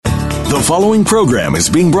The following program is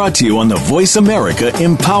being brought to you on the Voice America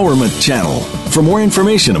Empowerment Channel. For more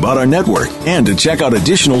information about our network and to check out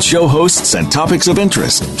additional show hosts and topics of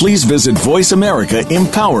interest, please visit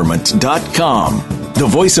voiceamericaempowerment.com. The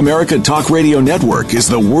Voice America Talk Radio Network is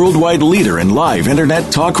the worldwide leader in live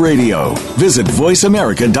Internet talk radio. Visit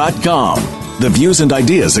voiceamerica.com. The views and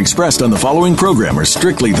ideas expressed on the following program are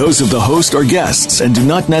strictly those of the host or guests and do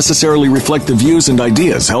not necessarily reflect the views and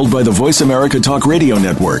ideas held by the Voice America Talk Radio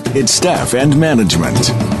Network, its staff, and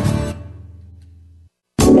management.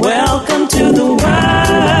 Welcome to the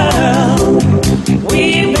world.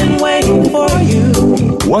 We've been waiting for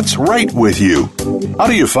you. What's right with you? How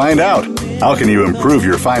do you find out? How can you improve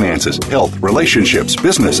your finances, health, relationships,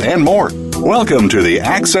 business, and more? Welcome to the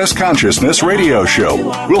Access Consciousness Radio Show.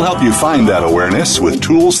 We'll help you find that awareness with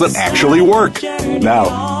tools that actually work.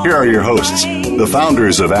 Now, here are your hosts, the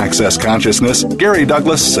founders of Access Consciousness, Gary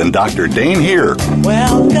Douglas and Dr. Dane Heer.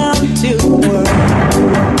 Welcome to the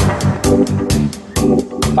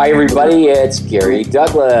world. Hi, everybody. It's Gary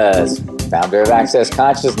Douglas, founder of Access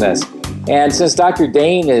Consciousness. And since Dr.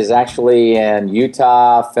 Dane is actually in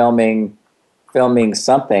Utah filming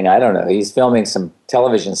something, I don't know, he's filming some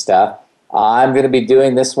television stuff, I'm going to be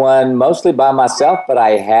doing this one mostly by myself, but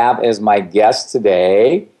I have as my guest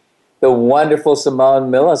today the wonderful Simone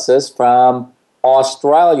Milasas from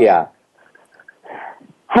Australia.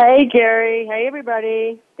 Hey, Gary. Hey,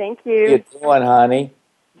 everybody. Thank you. How you doing, honey?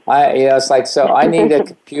 It's like, so I need a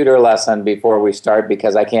computer lesson before we start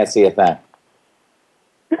because I can't see a thing.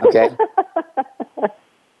 Okay?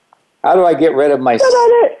 How do I get rid of my...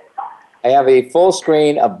 I have a full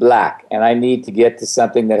screen of black, and I need to get to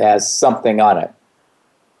something that has something on it.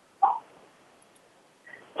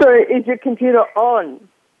 So is your computer on?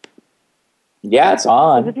 Yeah, it's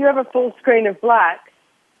on. Because if you have a full screen of black,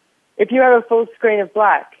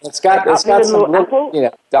 it's got some little,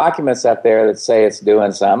 documents up there that say it's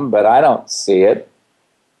doing something, but I don't see it.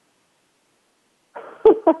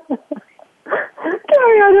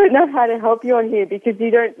 Gary, I don't know how to help you on here because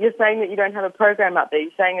you're saying that you don't have a program up there.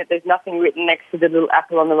 You're saying that there's nothing written next to the little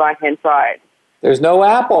apple on the right-hand side. There's no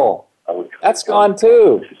apple. That's gone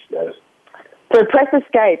too. So press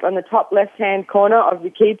escape on the top left-hand corner of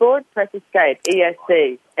your keyboard. Press escape,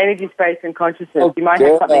 ESC, energy, space, and consciousness. Oh, you might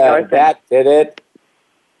have something open. That did it.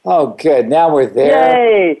 Oh, good. Now we're there.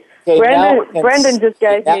 Yay. Okay, Brendan just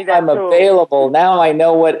gave me that I'm tool. available. Now I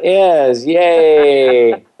know what is.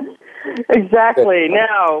 Yay. Exactly.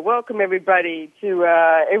 Now, welcome everybody to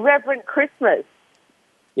Irreverent Christmas.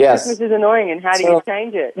 Yes. Christmas is annoying, and how do you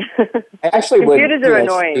change it? I actually computers are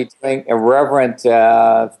annoying. Be doing irreverent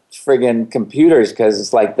friggin' computers because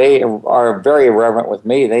it's like they are very irreverent with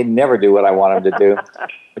me. They never do what I want them to do,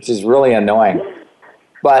 which is really annoying.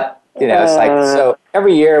 But, it's like, so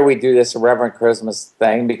every year we do this Irreverent Christmas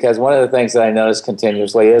thing because one of the things that I notice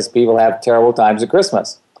continuously is people have terrible times at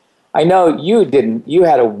Christmas. I know you didn't. You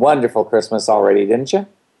had a wonderful Christmas already, didn't you?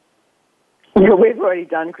 Yeah, we've already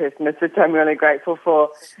done Christmas, which I'm really grateful for.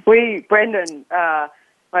 Brendan,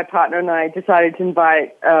 my partner and I decided to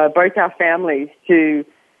invite both our families to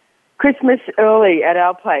Christmas early at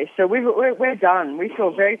our place. So we're done. We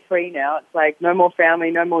feel very free now. It's like no more family,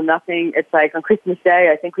 no more nothing. It's like on Christmas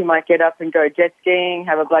Day, I think we might get up and go jet skiing,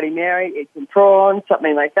 have a Bloody Mary, eat some prawns,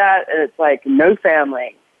 something like that. And it's like no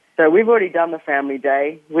family. So we've already done the family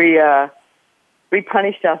day. We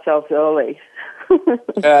punished ourselves early.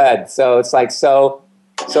 Good. So it's like, so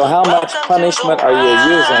how much punishment are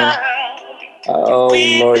you using? Oh,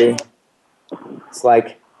 Lordy. It's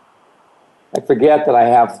like, I forget that I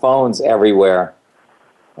have phones everywhere.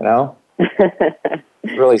 It's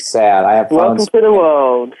really sad. I have phones. Welcome to the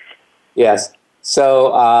world. Yes.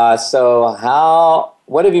 So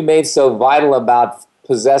what have you made so vital about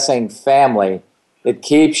possessing family that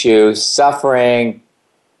keeps you suffering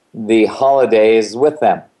the holidays with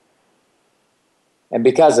them and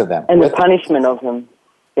because of them? And the punishment of them.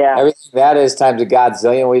 Yeah. Everything that is times a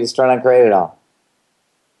godzillion, we destroy and uncreate it all.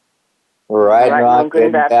 Right, wrong, good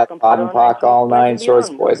and bad, pot and pock, all nine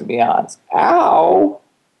shorts, boys and beyonds. Ow!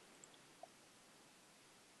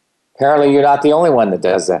 Apparently you're not the only one that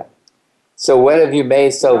does that. So what have you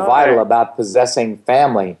made so vital about possessing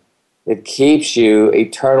family that keeps you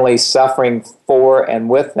eternally suffering for and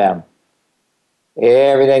with them?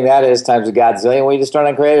 Everything that is times a godzillion, we destroy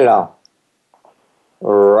and create it all.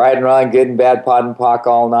 Right and wrong, good and bad, pot and pock,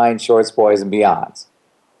 all nine shorts, boys and beyonds.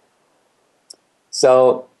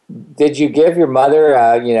 So, did you give your mother,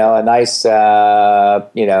 a nice, one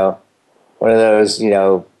of those,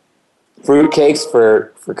 fruit cakes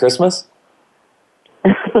for Christmas?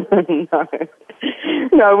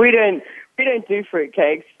 No, we didn't we don't do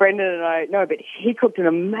fruitcakes. Brendan and I, no, but he cooked an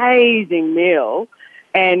amazing meal.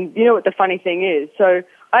 And you know what the funny thing is? So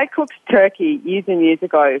I cooked turkey years and years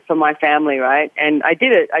ago for my family, right? And I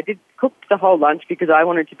did it. I did cook the whole lunch because I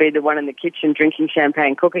wanted to be the one in the kitchen drinking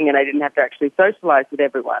champagne, cooking, and I didn't have to actually socialize with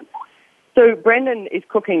everyone. So Brendan is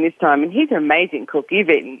cooking this time, and he's an amazing cook. You've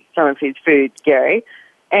eaten some of his food, Gary.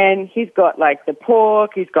 And he's got like the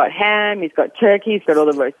pork, he's got ham, he's got turkey, he's got all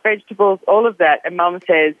the roast vegetables, all of that. And Mum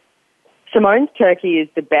says Simone's turkey is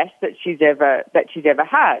the best that she's ever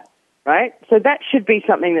had, right? So that should be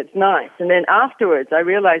something that's nice. And then afterwards, I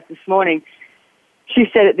realized this morning, she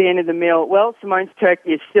said at the end of the meal, well, Simone's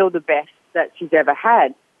turkey is still the best that she's ever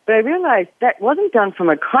had. But I realized that wasn't done from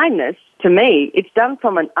a kindness to me. It's done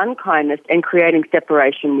from an unkindness and creating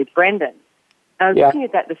separation with Brendan. I was looking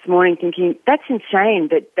at that this morning thinking, that's insane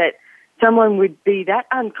that someone would be that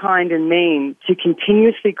unkind and mean to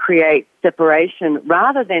continuously create separation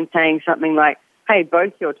rather than saying something like, hey,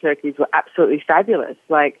 both your turkeys were absolutely fabulous.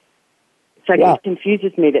 Like, it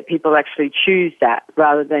confuses me that people actually choose that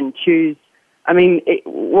rather than choose. I mean,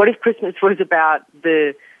 what if Christmas was about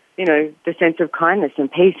the sense of kindness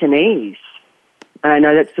and peace and ease? And I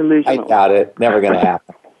know that's delusional. I doubt it. Never going to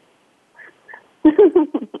happen.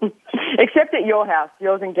 Except at your house,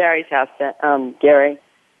 yours and Gary's house, Gary.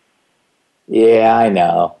 Yeah, I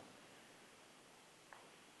know.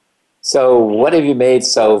 So what have you made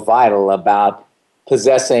so vital about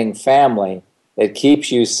possessing family that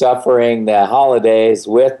keeps you suffering the holidays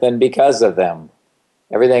with and because of them?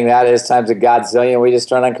 Everything that is times a godzillion, we just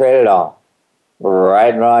try and create it all.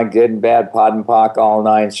 Right and wrong, good and bad, pod and pock, all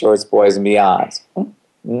nine, shorts, boys, and beyonds.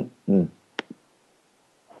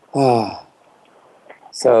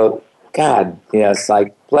 So, God, it's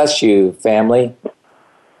like, bless you, family.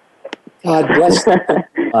 God bless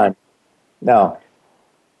you. No,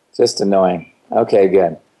 just annoying. Okay,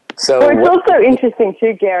 good. So well, it's also interesting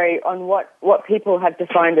too, Gary, on what people have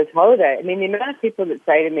defined as holiday. I mean, the amount of people that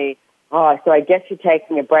say to me, "Oh, so I guess you're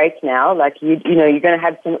taking a break now. Like you're going to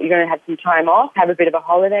have some time off, have a bit of a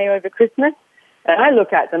holiday over Christmas." And I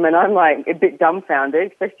look at them and I'm like a bit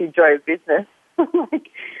dumbfounded, especially Joe Business. I'm like,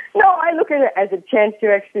 no, I look at it as a chance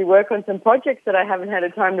to actually work on some projects that I haven't had a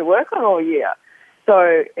time to work on all year.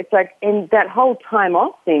 So it's like, in that whole time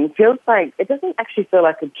off thing feels like, it doesn't actually feel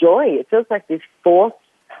like a joy. It feels like this forced,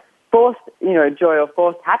 joy or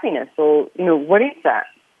forced happiness, or, what is that?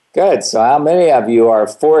 Good. So how many of you are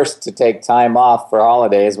forced to take time off for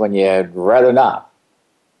holidays when you'd rather not?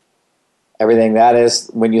 Everything that is,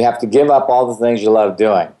 when you have to give up all the things you love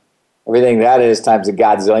doing. Everything that is times a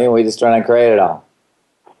godzillion, we just try and create it all.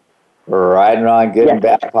 Right and wrong, good and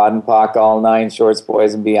bad, pod and pock, all nine, shorts,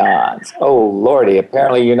 boys, and beyonds. Oh, Lordy,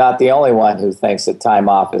 apparently you're not the only one who thinks that time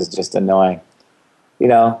off is just annoying.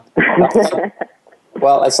 Well,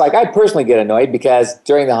 it's like I personally get annoyed because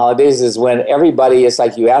during the holidays is when everybody is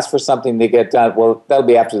like, you ask for something to get done. Well, that'll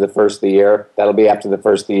be after the first of the year. That'll be after the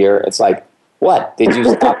first of the year. It's like, what? Did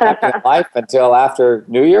you stop having life until after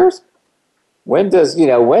New Year's? When do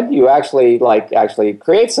you actually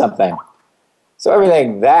create something? So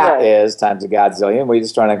everything that is times a godzillion, we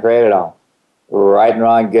just trying to create it all. Right and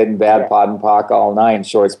wrong, good and bad, pod and pock, all nine,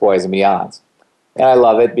 shorts, boys, and beyonds. And I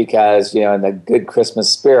love it because, in the good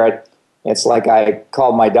Christmas spirit, it's like I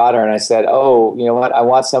called my daughter and I said, oh, you know what, I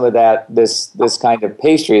want some of this kind of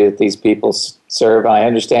pastry that these people serve, and I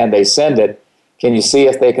understand they send it. Can you see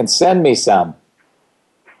if they can send me some?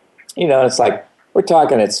 It's like, we're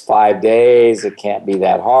talking it's 5 days, it can't be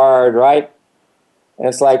that hard, right? And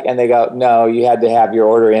it's like, and they go, no, you had to have your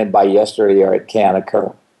order in by yesterday or it can't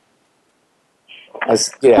occur.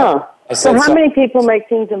 So how many people make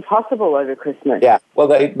things impossible over Christmas? Yeah, well,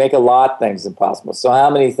 they make a lot of things impossible. So how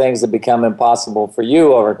many things have become impossible for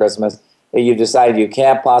you over Christmas that you've decided you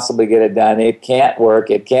can't possibly get it done, it can't work,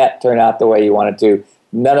 it can't turn out the way you want it to,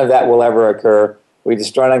 none of that will ever occur. We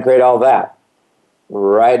just try and create all that.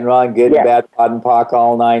 Right and wrong, good and bad, pod and pock,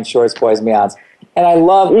 all nine, shorts, boys, and beyonds. And I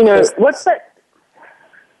love... what's that?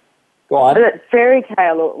 Go on. That fairy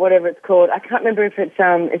tale or whatever it's called. I can't remember if it's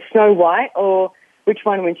Snow White or which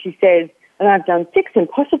one, when she says, and I've done 6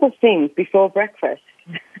 impossible things before breakfast.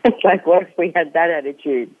 It's like, what if we had that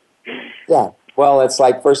attitude? Yeah. Well, it's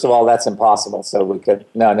like, first of all, that's impossible. So we could...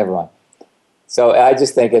 No, never mind. So I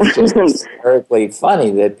just think it's just hysterically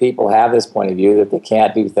funny that people have this point of view that they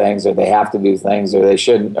can't do things or they have to do things or they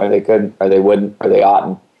shouldn't or they couldn't or they wouldn't or they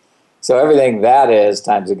oughtn't. So everything that is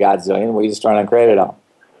times a godzillion, we just try and create it all.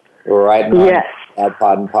 Right now, at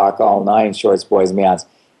pod and pock, all nine, shorts, boys, and beyonds.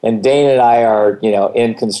 And Dane and I are,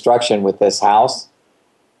 in construction with this house.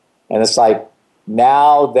 And it's like,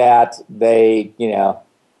 now that they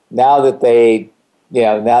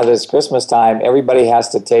now that it's Christmas time, everybody has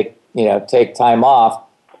to take time off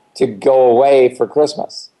to go away for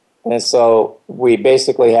Christmas. And so we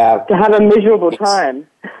basically have To have a miserable time.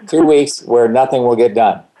 2 weeks where nothing will get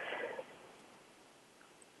done.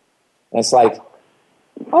 And it's like,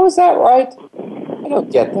 oh, is that right? I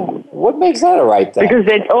don't get that. What makes that a right thing? Because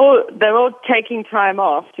they're all taking time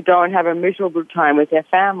off to go and have a miserable time with their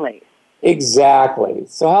families. Exactly.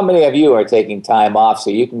 So how many of you are taking time off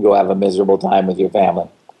so you can go have a miserable time with your family?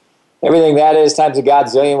 Everything that is times a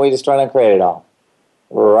godzillion, we just try to create it all.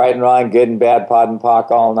 Right and wrong, good and bad, pod and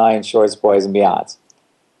pock, all nine, shorts, boys, and beyonds.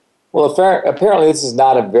 Well, apparently this is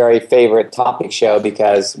not a very favorite topic show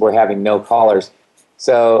because we're having no callers.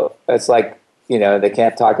 So it's like, they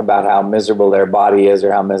can't talk about how miserable their body is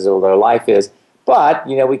or how miserable their life is. But,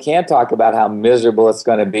 we can talk about how miserable it's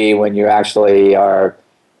going to be when you actually are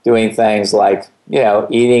doing things like,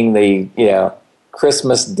 eating the,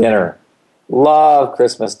 Christmas dinner. Love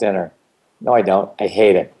Christmas dinner. No, I don't. I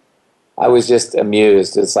hate it. I was just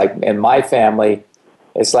amused. It's like in my family,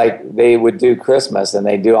 it's like they would do Christmas and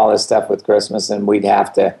they do all this stuff with Christmas and we'd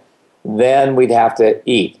have to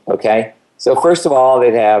eat, okay? So first of all,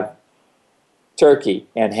 they'd have turkey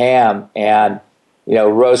and ham and,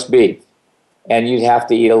 roast beef. And you'd have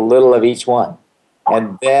to eat a little of each one.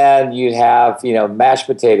 And then you'd have, mashed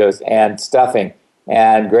potatoes and stuffing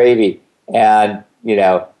and gravy and,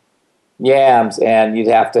 yams, and you'd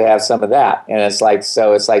have to have some of that. And it's like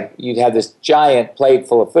you'd have this giant plate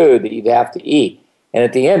full of food that you'd have to eat. And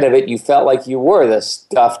at the end of it, you felt like you were the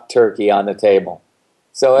stuffed turkey on the table.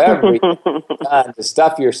 So every time to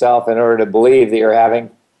stuff yourself in order to believe that you're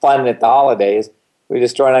having fun at the holidays, we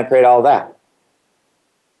just try to create all that.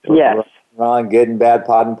 Yes. Wrong, good and bad,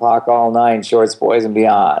 pod and pock, all nine, shorts, boys, and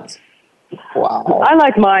beyonds. Wow. I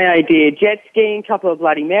like my idea. Jet skiing, couple of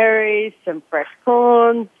Bloody Marys, some fresh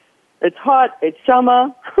corn. It's hot. It's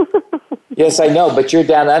summer. Yes, I know, but you're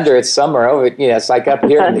down under. It's summer. Over, it's like up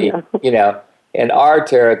here in the, in our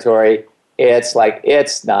territory, it's like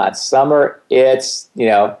it's not summer. It's,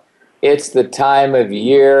 it's the time of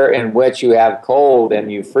year in which you have cold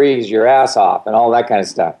and you freeze your ass off and all that kind of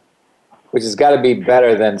stuff, which has got to be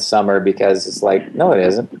better than summer because it's like, no, it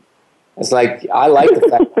isn't. It's like, I like the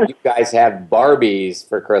fact that you guys have Barbies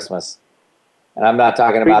for Christmas. And I'm not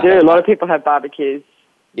talking about... We do. A lot of people have barbecues.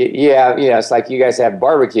 Yeah, it's like you guys have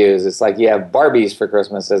barbecues. It's like you have Barbies for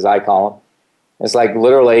Christmas, as I call them. It's like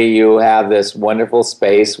literally you have this wonderful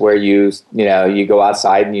space where you go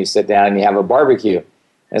outside and you sit down and you have a barbecue.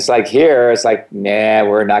 And it's like here, it's like, nah,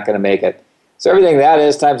 we're not going to make it. So everything that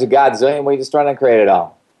is times a godzillion, we just try to create it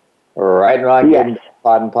all. Right and wrong, yes. Good,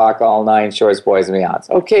 pod and pock, all nine, shorts, boys, and beyonds.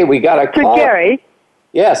 Okay, we got a call. So, Gary.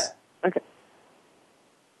 Yes. Okay.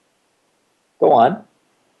 Go on.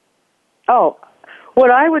 Oh, what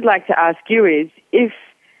I would like to ask you is,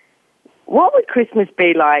 what would Christmas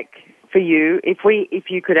be like for you if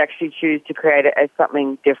you could actually choose to create it as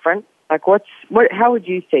something different? Like, how would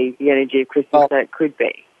you see the energy of Christmas that it could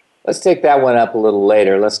be? Let's take that one up a little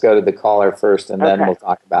later. Let's go to the caller first, and then we'll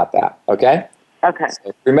talk about that. Okay? Okay.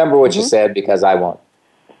 So remember what you said because I won't.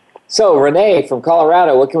 So, Renee from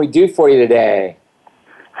Colorado, what can we do for you today?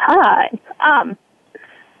 Hi.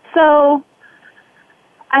 So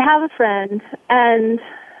I have a friend, and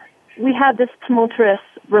we have this tumultuous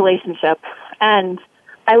relationship, and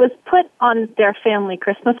I was put on their family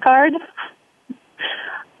Christmas card,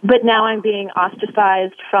 but now I'm being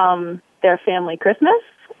ostracized from their family Christmas,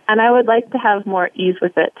 and I would like to have more ease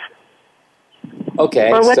with it.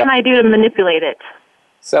 Okay. Or what can I do to manipulate it?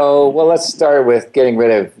 So, well, let's start with getting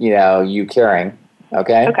rid of, you caring,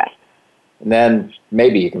 okay? Okay. And then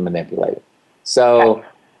maybe you can manipulate it. So,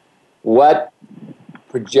 what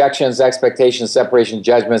projections, expectations, separation,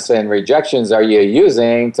 judgments, and rejections are you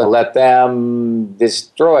using to let them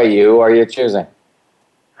destroy you, or are you choosing?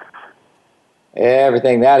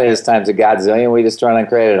 Everything that is times a godzillion, we just try and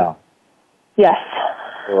create it all. Yes.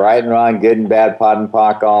 Right and wrong, good and bad, pod and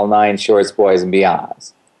pock, all nine, shorts, boys, and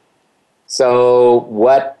beyonds. So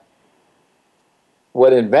what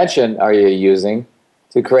invention are you using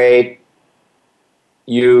to create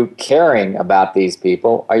you caring about these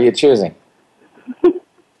people? Are you choosing?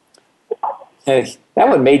 That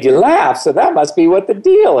one made you laugh, so that must be what the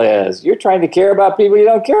deal is. You're trying to care about people you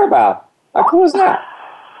don't care about. How cool is that?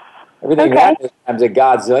 Everything that is times a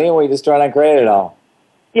godzillion, we just try to create it all.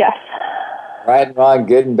 Yes. Right and wrong,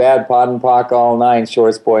 good and bad, pod and pock, all nine,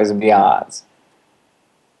 shorts, boys, and beyonds.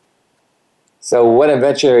 So what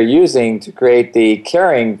invention are you using to create the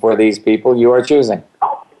caring for these people you are choosing?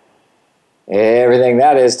 Everything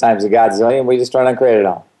that is times a godzillion, we just try to create it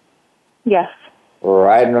all. Yes.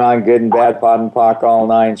 Right and wrong, good and bad, pot and pock, all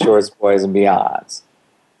nine shorts, boys and beyonds.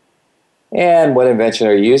 And what invention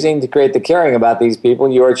are you using to create the caring about these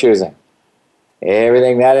people you are choosing?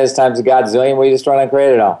 Everything that is times a godzillion, we just trying to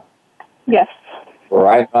create it all. Yes.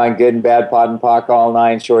 Right and wrong, good and bad, pot and pock, all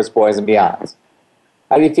nine shorts, boys and beyonds.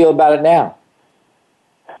 How do you feel about it now?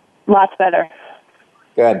 Lots better.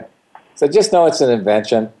 Good. So just know it's an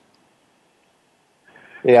invention.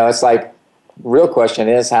 You know, it's like, real question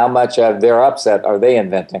is, how much of their upset are they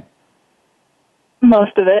inventing?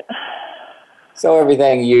 Most of it. So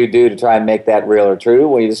everything you do to try and make that real or true,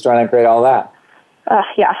 well, you just trying to create all that.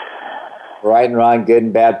 Yeah. Right and wrong, good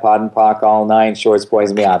and bad, pot and pock, all nine shorts,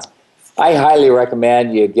 boys and beyonds. I highly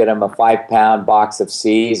recommend you get them a 5-pound box of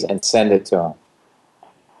C's and send it to them.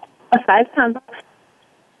 A 5-pound box?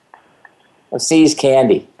 Of C's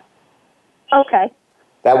candy. Okay.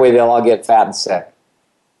 That way they'll all get fat and sick.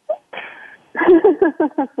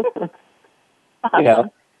 You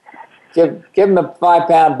know, give them a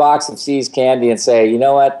 5-pound box of C's candy and say, you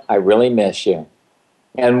know what, I really miss you.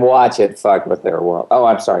 And watch it fuck with their world. Oh,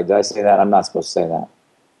 I'm sorry, did I say that? I'm not supposed to say that.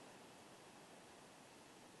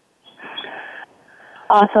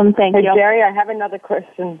 Awesome, thank you. Jerry, I have another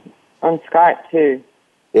question on Skype too.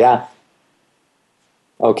 Yeah.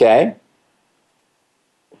 Okay.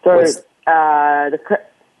 So, are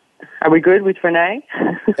we good with Renee?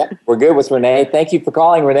 Yep, we're good with Renee. Thank you for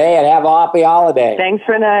calling, Renee, and have a happy holiday. Thanks,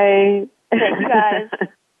 Renee. Thank you, guys.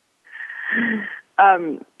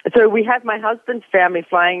 So we have my husband's family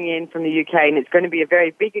flying in from the UK, and it's going to be a very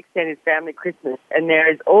big extended family Christmas. And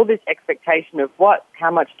there is all this expectation of how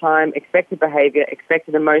much time, expected behavior,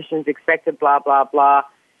 expected emotions, expected blah, blah, blah,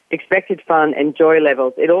 expected fun and joy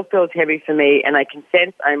levels. It all feels heavy for me, and I can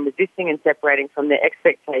sense I'm resisting and separating from their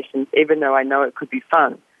expectations, even though I know it could be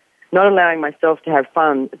fun. Not allowing myself to have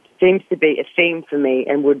fun seems to be a theme for me,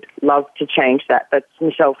 and would love to change that. That's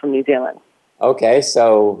Michelle from New Zealand. Okay,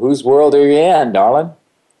 so whose world are you in, darling?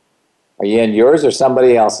 Are you in yours or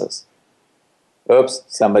somebody else's? Oops,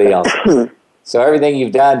 somebody else's. So everything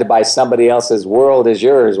you've done to buy somebody else's world is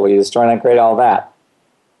yours. Well, you're just trying to create all that.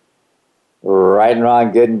 Right and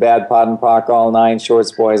wrong, good and bad, pot and pock, all nine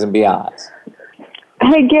shorts, boys and beyonds.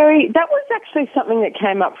 Hey, Gary, that was actually something that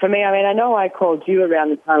came up for me. I mean, I know I called you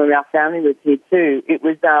around the time our family was here too. It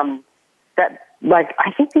was that, like,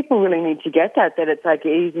 I think people really need to get that it's like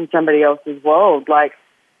ease in somebody else's world. Like,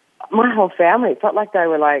 my whole family, it felt like they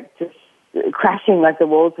were like just crashing, like the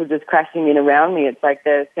walls were just crashing in around me. It's like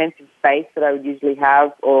the sense of space that I would usually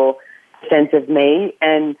have, or sense of me.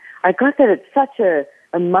 And I got that it's such a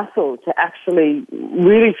muscle to actually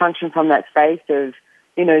really function from that space of,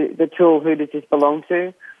 you know, the tool, who does this belong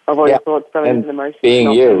to, of all your thoughts, feelings, and emotions.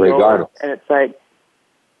 Being you, regardless. And it's like,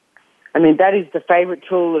 I mean, that is the favorite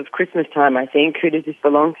tool of Christmas time, I think. Who does this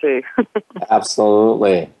belong to?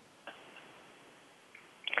 Absolutely.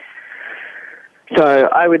 So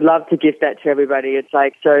I would love to gift that to everybody. It's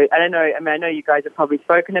like, so I don't know, I mean, I know you guys have probably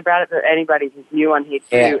spoken about it, but anybody who's new on here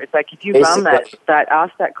too, it's like if you run that,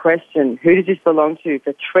 ask that question, who does this belong to,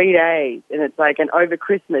 for 3 days, and it's like, and over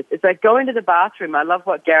Christmas, it's like go into the bathroom. I love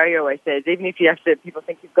what Gary always says, even if you have to, people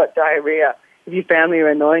think you've got diarrhea, if your family are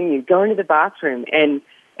annoying you, go into the bathroom and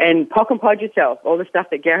pock and pod yourself, all the stuff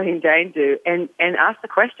that Gary and Jane do, and ask the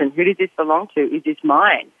question, who does this belong to? Is this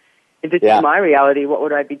mine? If it's my reality, what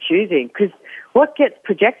would I be choosing? Because what gets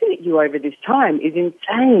projected at you over this time is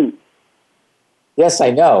insane. Yes, I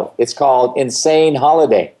know. It's called Insane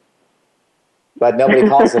Holiday. But nobody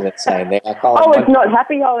calls it insane. They call it it's not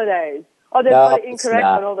Happy Holidays. Oh, they've got it incorrect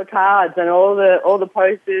on all the cards and all the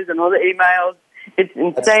posters and all the emails. It's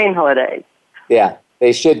Insane Holidays. Yeah,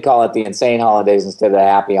 they should call it the Insane Holidays instead of the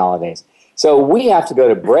Happy Holidays. So we have to go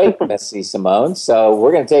to break, Missy Simone. So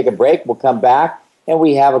we're going to take a break. We'll come back. And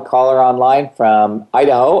we have a caller online from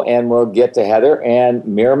Idaho, and we'll get to Heather in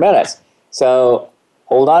mere minutes. So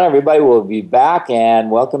hold on, everybody. We'll be back,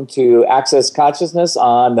 and welcome to Access Consciousness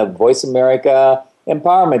on the Voice America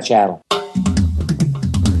Empowerment Channel.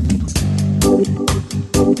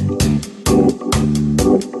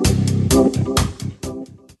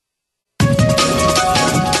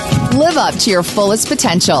 Live up to your fullest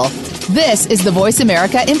potential. This is the Voice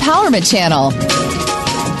America Empowerment Channel.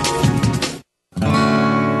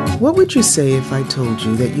 What would you say if I told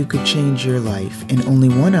you that you could change your life in only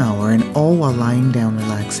 1 hour and all while lying down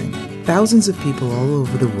relaxing? Thousands of people all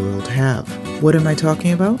over the world have. What am I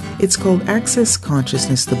talking about? It's called Access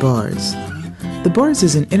Consciousness, the BARS. The BARS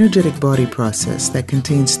is an energetic body process that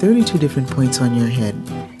contains 32 different points on your head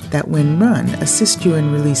that, when run, assist you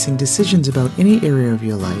in releasing decisions about any area of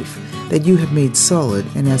your life that you have made solid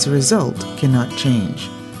and as a result cannot change.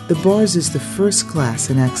 The BARS is the first class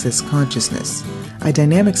in Access Consciousness, a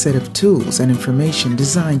dynamic set of tools and information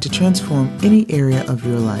designed to transform any area of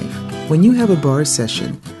your life. When you have a bars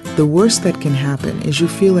session, the worst that can happen is you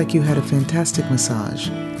feel like you had a fantastic massage.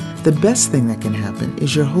 The best thing that can happen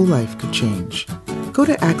is your whole life could change. Go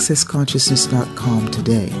to accessconsciousness.com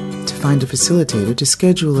today to find a facilitator to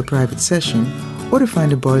schedule a private session or to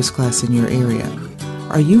find a bars class in your area.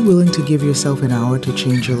 Are you willing to give yourself an hour to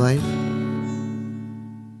change your life?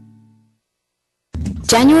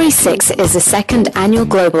 January 6th is the second annual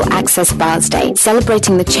Global Access Bars Day,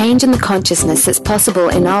 celebrating the change in the consciousness that's possible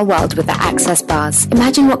in our world with the Access Bars.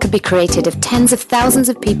 Imagine what could be created if tens of thousands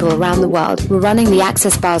of people around the world were running the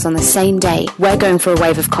Access Bars on the same day. We're going for a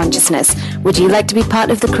wave of consciousness. Would you like to be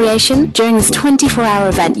part of the creation? During this 24-hour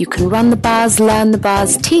event, you can run the bars, learn the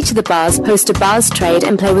bars, teach the bars, host a bars trade,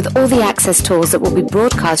 and play with all the Access tools that will be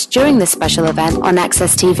broadcast during this special event on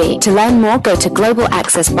Access TV. To learn more, go to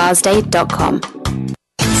globalaccessbarsday.com.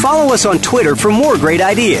 Follow us on Twitter for more great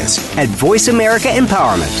ideas at Voice America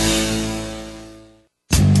Empowerment.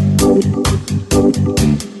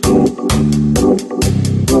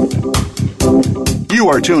 You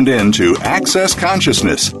are tuned in to Access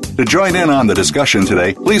Consciousness. To join in on the discussion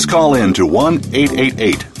today, please call in to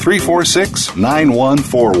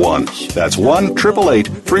 1-888-346-9141. That's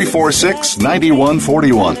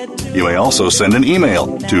 1-888-346-9141. You may also send an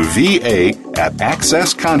email to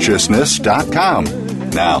va@accessconsciousness.com.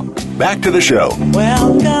 Now, back to the show.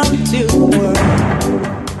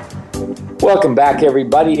 Welcome back,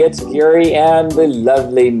 everybody. It's Gary and the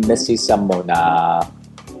lovely Missy Simona.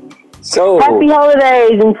 So Happy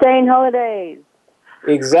holidays, insane holidays.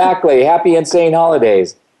 Exactly. Happy insane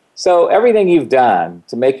holidays. So everything you've done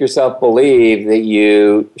to make yourself believe that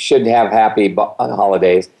you should have happy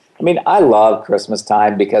holidays. I mean, I love Christmas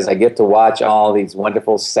time because I get to watch all these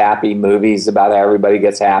wonderful sappy movies about how everybody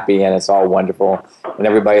gets happy and it's all wonderful and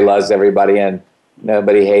everybody loves everybody and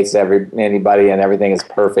nobody hates anybody and everything is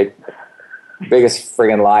perfect. Biggest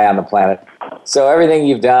friggin' lie on the planet. So everything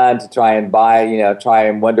you've done to try and try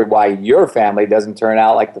and wonder why your family doesn't turn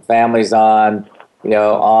out like the families on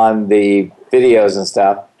the videos and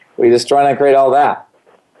stuff. We just try and create all that.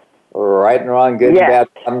 Right and wrong, good and bad,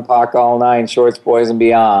 fun, POC, all nine, shorts, boys, and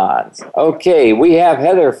beyonds. Okay, we have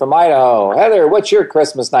Heather from Idaho. Heather, what's your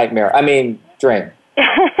Christmas nightmare? Dream.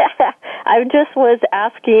 I just was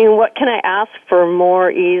asking, what can I ask for more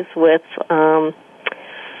ease with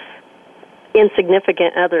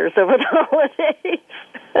insignificant others over the holidays?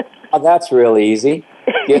 Oh, that's really easy.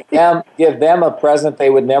 Give them a present they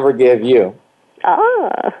would never give you.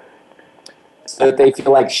 Ah. So that they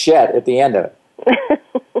feel like shit at the end of it.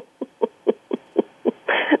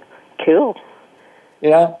 Cool.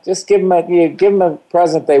 Just give them a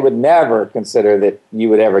present they would never consider that you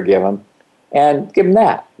would ever give them, and give them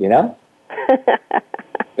that.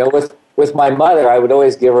 With my mother, I would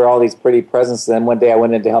always give her all these pretty presents. And then one day I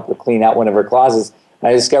went in to help her clean out one of her closets, and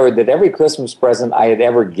I discovered that every Christmas present I had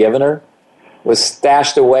ever given her was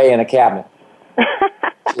stashed away in a cabinet.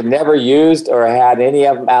 She never used or had any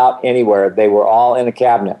of them out anywhere. They were all in a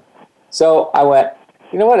cabinet. So I went,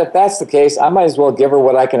 you know what, if that's the case, I might as well give her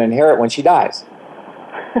what I can inherit when she dies.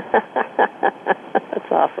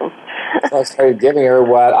 That's awesome. So I started giving her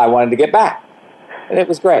what I wanted to get back. And it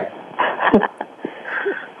was great.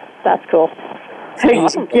 That's cool. Hey,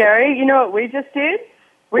 awesome. Gary, you know what we just did?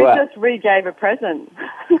 We just re-gave a present.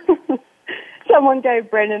 Someone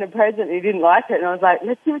gave Brendan a present, he didn't like it, and I was like,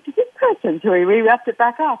 let's give it a good present. So we re-wrapped it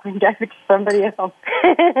back up and gave it to somebody else.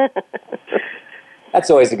 That's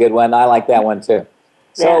always a good one. I like that one too.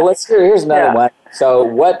 So here's another one. So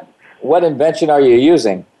what invention are you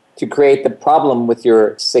using to create the problem with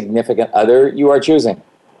your significant other you are choosing?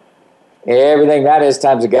 Everything that is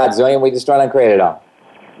times a godzillion, we just try and create it all.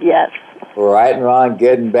 Yes. Right and wrong,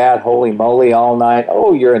 good and bad, holy moly, all night.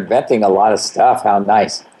 Oh, you're inventing a lot of stuff. How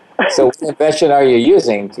nice. So what invention are you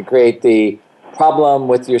using to create the problem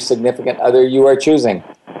with your significant other you are choosing?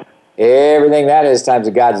 Everything that is times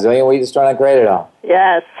a godzillion, we just try and create it all.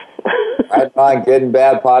 Yes. Right, wrong, good and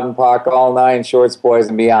bad, POD and POC, all nine, shorts, boys,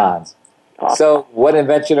 and beyonds. Awesome. So what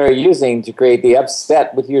invention are you using to create the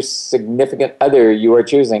upset with your significant other you are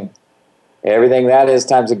choosing? Everything that is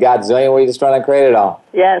times a godzillion, we just try and create it all.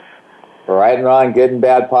 Yes. Right and wrong, good and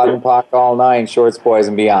bad, POD and POC, all nine, shorts, boys,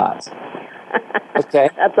 and beyonds. Okay.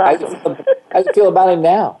 That's awesome. How do you feel about him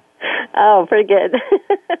now? Oh, pretty good.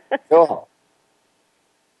 Cool.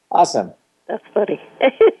 Awesome. That's funny.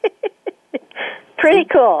 Pretty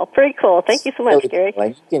cool. Thank you so much, Gary.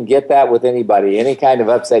 You can get that with anybody. Any kind of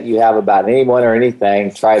upset you have about anyone or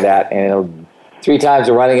anything, try that. And 3 times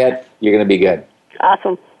of running it, you're going to be good.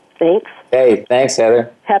 Awesome. Thanks. Hey, thanks,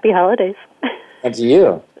 Heather. Happy holidays. And to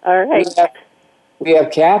you. All right. We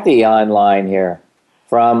have Kathy online here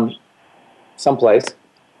from someplace.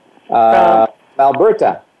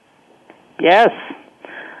 Alberta. Yes.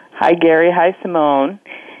 Hi, Gary. Hi, Simone.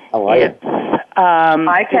 How are you?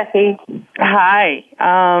 Hi, Kathy. Hi.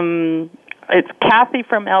 It's Kathy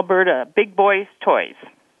from Alberta, Big Boys Toys.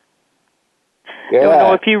 Yeah. I don't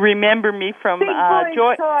know if you remember me from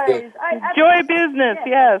Joy Business.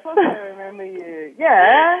 Yes. I remember you.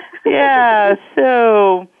 Yeah. Yeah.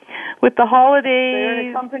 So, with the holidays, they're in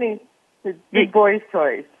a company with Big Boys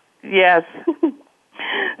Toys. Yes.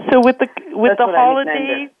 So with the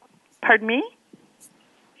holidays, pardon me?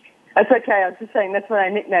 That's okay. I was just saying that's what I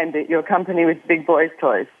nicknamed it. Your company with Big Boys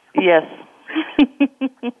Toys. Yes.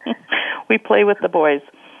 We play with the boys.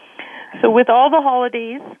 So with all the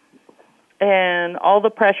holidays and all the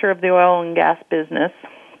pressure of the oil and gas business,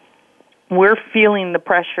 we're feeling the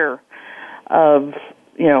pressure of,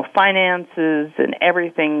 finances and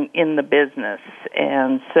everything in the business.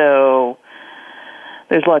 And so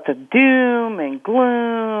there's lots of doom and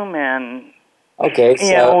gloom and, we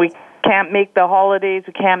can't make the holidays,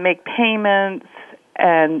 we can't make payments.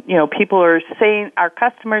 And, people are saying, our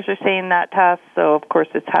customers are saying that to us, so of course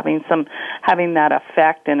it's having that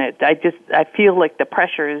effect, and I feel like the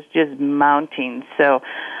pressure is just mounting. So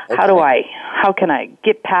how can I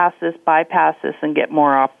get past this, bypass this, and get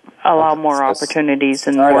allow more opportunities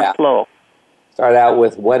and more flow? Start out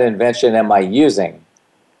with, what invention am I using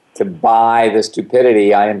to buy the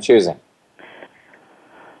stupidity I am choosing?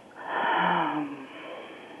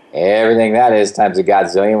 Everything that is times a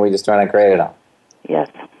godzillion, we just trying to create it all. Yes.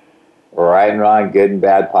 Right and wrong, good and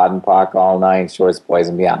bad, pot and pock, all nine, shorts, boys,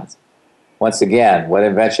 and beyonds. Once again, what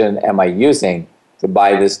invention am I using to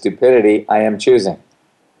buy this stupidity I am choosing?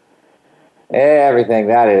 Everything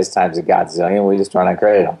that is times a godzillion, we just trying to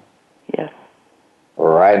create it all. Yes.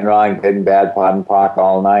 Right and wrong, good and bad, pot and pock,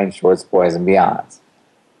 all nine, shorts, boys, and beyonds.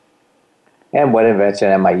 And what invention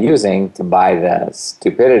am I using to buy the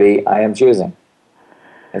stupidity I am choosing?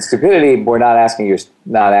 And stupidity, we're not actually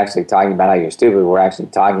talking about how you're stupid, we're actually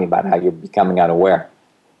talking about how you're becoming unaware.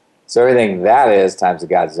 So everything that is times a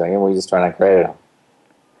godzillion, we're just trying to create it all.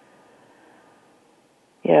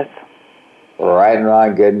 Yes. Right and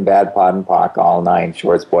wrong, good and bad, pot and pock, all nine,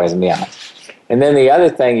 shorts, boys, and beyond. And then the other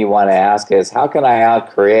thing you want to ask is, how can I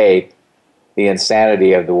outcreate the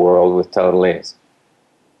insanity of the world with total ease?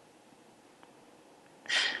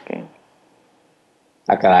 Okay.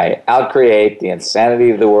 How can I outcreate the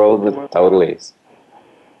insanity of the world with total ease?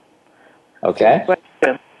 Okay?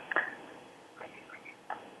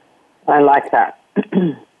 I like that.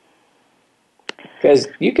 Because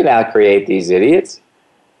you can outcreate these idiots.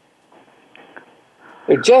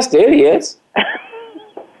 They're just idiots.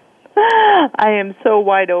 I am so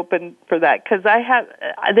wide open for that because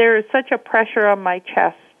there is such a pressure on my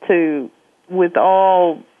chest with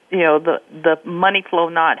all, the money flow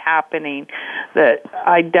not happening, that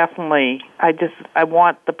I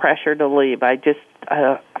want the pressure to leave.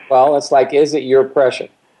 Well, it's like, is it your pressure?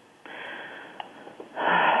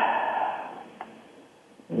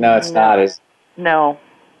 No, it's not. No.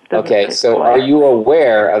 Okay, so are you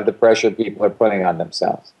aware of the pressure people are putting on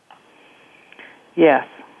themselves? Yes.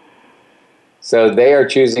 So they are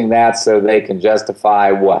choosing that so they can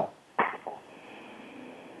justify what?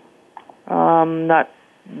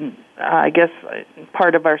 I guess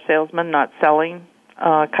part of our salesmen not selling,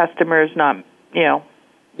 customers not, so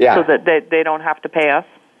that they don't have to pay us.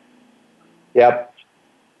 Yep.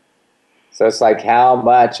 So it's like, how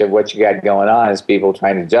much of what you got going on is people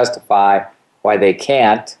trying to justify why they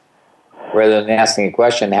can't, rather than asking a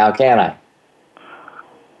question, how can I?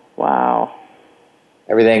 Wow.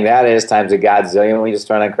 Everything that is times a godzillion, we just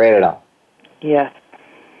trying to create it all. Yes.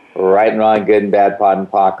 Right and wrong, good and bad, pot and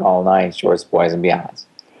pock, all nine, shorts, boys, and beyonds.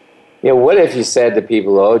 What if you said to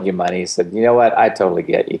people who owed you money, you said, you know what, I totally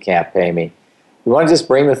get it. You can't pay me. You want to just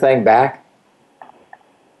bring the thing back?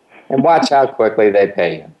 And watch how quickly they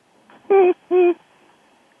pay you.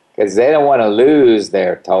 Because they don't want to lose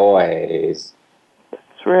their toys.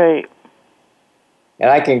 That's right. And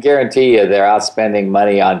I can guarantee you they're out spending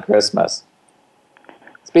money on Christmas.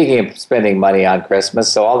 Speaking of spending money on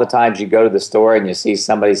Christmas, so all the times you go to the store and you see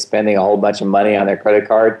somebody spending a whole bunch of money on their credit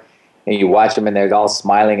card, and you watch them and they're all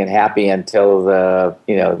smiling and happy until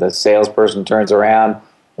the salesperson turns around,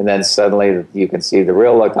 and then suddenly you can see the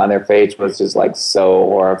real look on their face, which is like so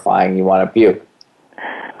horrifying you want to puke.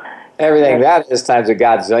 Everything that is times a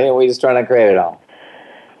godzillion, we just trying to create it all.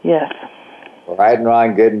 Yes. Right and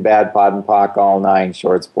wrong, good and bad, pot and pock, all nine,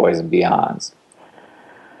 shorts, boys, and beyonds.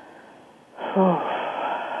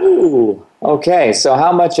 Ooh. Okay, so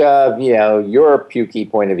how much of your pukey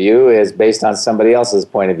point of view is based on somebody else's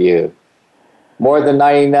point of view? More than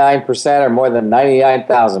 99% or more than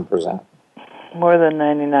 99,000%? More than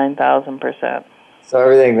 99,000%. So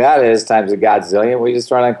everything that is times a godzillion, we just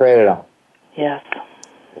run uncreated on. Yes.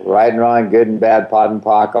 Right and wrong, good and bad, pod and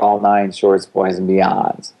pock, all nine, shorts, boys, and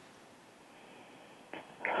beyonds.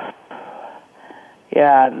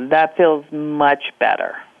 Yeah, that feels much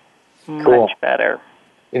better. Cool. Much better.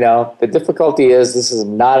 You know, the difficulty is this is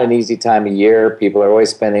not an easy time of year. People are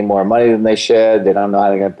always spending more money than they should. They don't know how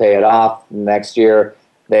they're going to pay it off next year.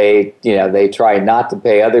 They try not to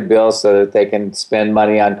pay other bills so that they can spend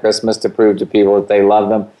money on Christmas to prove to people that they love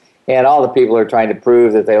them. And all the people are trying to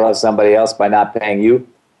prove that they love somebody else by not paying you.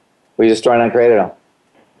 We just try and uncreate it all.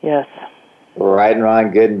 Yes. Right and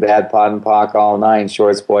wrong, good and bad, pod and pock, all nine,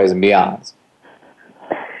 shorts, boys, and beyonds.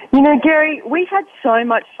 You know, Gary, we had so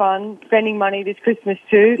much fun spending money this Christmas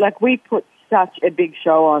too. Like, we put such a big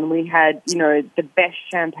show on. We had, you know, the best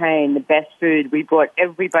champagne, the best food. We bought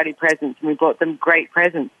everybody presents, and we bought them great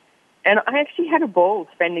presents. And I actually had a ball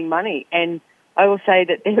spending money. And I will say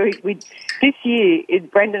that this year,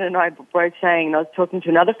 Brendan and I both saying, and I was talking to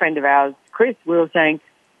another friend of ours, Chris, we were saying,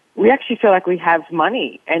 we actually feel like we have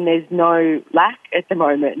money and there's no lack at the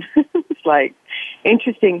moment. It's like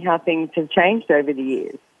interesting how things have changed over the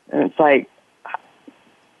years. And it's like,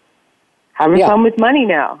 having fun with money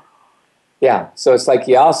now. Yeah, so it's like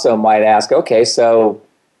you also might ask, okay, so,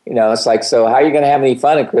 you know, it's like, so how are you going to have any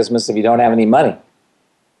fun at Christmas if you don't have any money?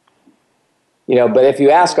 You know, but if you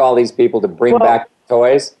ask all these people to bring back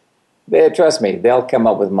toys, trust me, they'll come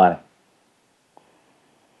up with money.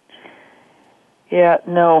 Yeah,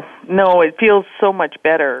 no, it feels so much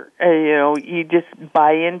better. You know, you just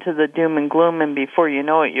buy into the doom and gloom, and before you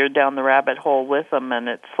know it, you're down the rabbit hole with them, and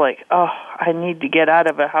it's like, oh, I need to get out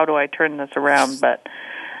of it. How do I turn this around? But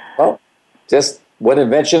well, just what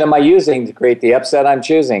invention am I using to create the upset I'm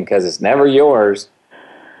choosing? Because it's never yours.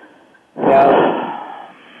 You know,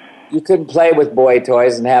 you couldn't play with boy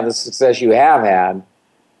toys and have the success you have had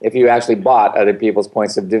if you actually bought other people's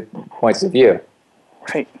points of view.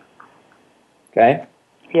 Right. Okay?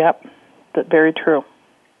 Yep, that's very true.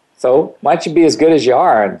 So why don't you be as good as you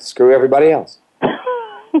are and screw everybody else?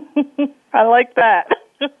 I like that.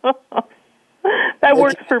 That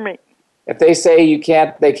works for me. If they say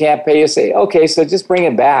they can't pay you, say, okay, so just bring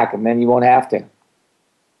it back, and then you won't have to.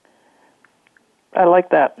 I like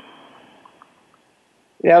that.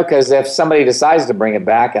 You know, because if somebody decides to bring it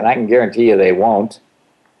back, and I can guarantee you they won't,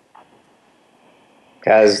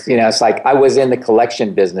 because, you know, it's like I was in the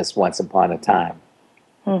collection business once upon a time.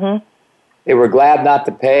 Mm-hmm. They were glad not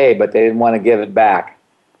to pay, but they didn't want to give it back.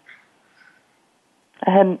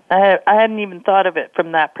 I hadn't even thought of it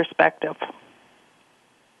from that perspective.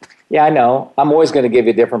 Yeah, I know. I'm always going to give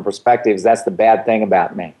you different perspectives. That's the bad thing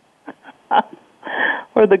about me.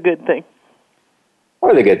 Or the good thing.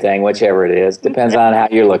 Or the good thing, whichever it is. Depends on how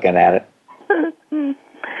you're looking at it.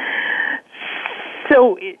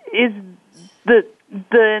 So is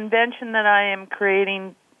the invention that I am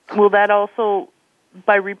creating, will that also,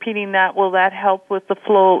 by repeating that, will that help with the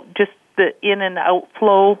flow, just the in and out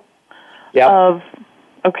flow of,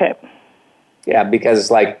 okay. Yeah, because it's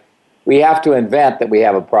like we have to invent that we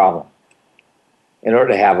have a problem in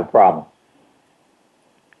order to have a problem.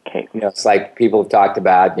 Okay. You know, it's like people have talked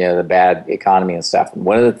about, you know, the bad economy and stuff. And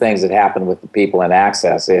one of the things that happened with the people in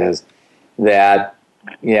Access is that,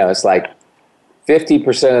 you know, it's like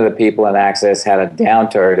 50% of the people in Access had a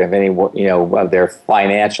downturn of any, you know, of their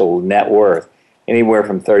financial net worth, anywhere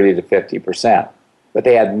from 30 to 50%. But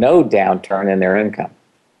they had no downturn in their income.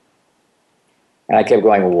 And I kept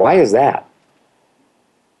going, well, why is that?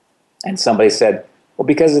 And somebody said, well,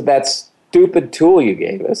 because of that stupid tool you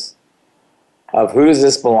gave us of who does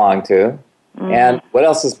this belong to and what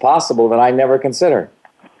else is possible that I never considered.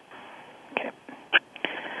 Okay.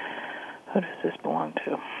 Who does this belong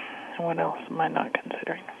to? And what else am I not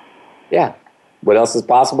considering? Yeah. What else is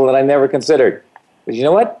possible that I never considered? Because you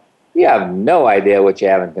know what? You have no idea what you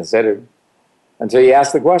haven't considered until you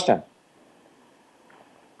ask the question.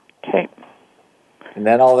 Okay. And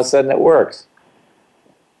then all of a sudden it works.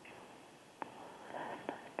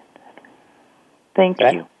 Thank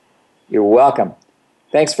you. You're welcome.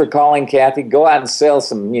 Thanks for calling, Kathy. Go out and sell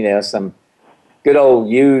some, you know, some good old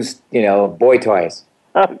used, you know, boy toys.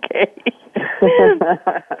 Okay.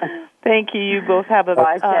 Thank you. You both have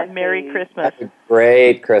a Merry Christmas. Have a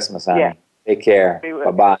great Christmas, honey. Yeah. Take care.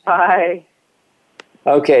 Bye-bye. Bye.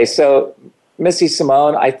 Okay, so Missy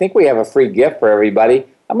Simone, I think we have a free gift for everybody.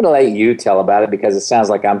 I'm going to let you tell about it because it sounds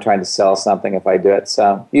like I'm trying to sell something if I do it.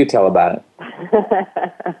 So you tell about it.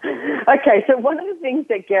 Okay, so one of the things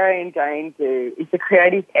that Gary and Dane do is the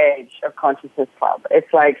Creative Edge of Consciousness Club.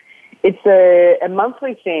 It's like, it's a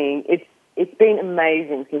monthly thing. It's it's been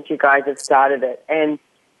amazing since you guys have started it. And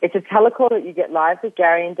it's a telecall that you get live with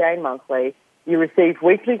Gary and Dane monthly. You receive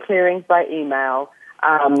weekly clearings by email.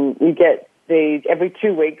 You get these every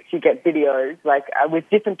 2 weeks. You get videos with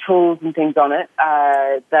different tools and things on it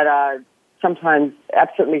that are sometimes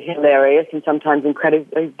absolutely hilarious and sometimes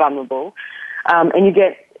incredibly vulnerable. And you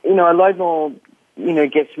get a load more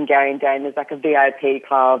gifts from Gary and Dane. There's like a VIP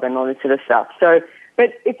club and all this sort of stuff. So,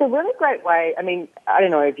 but it's a really great way. I mean, I don't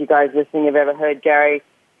know if you guys listening have ever heard Gary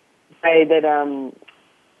say that,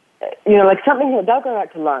 something, they'll go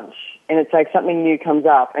out to lunch and it's like something new comes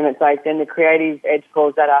up and it's like then the creative edge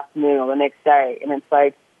calls that afternoon or the next day and it's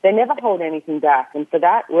like they never hold anything back. And for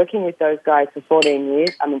that, working with those guys for 14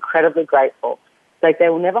 years, I'm incredibly grateful. It's like they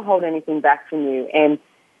will never hold anything back from you. And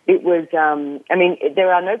it was,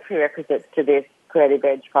 there are no prerequisites to this Creative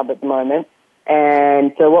Edge Club at the moment.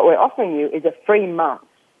 And so what we're offering you is a free month.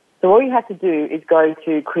 So all you have to do is go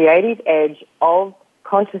to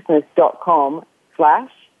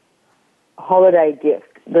creativeedgeofconsciousness.com/holiday gift.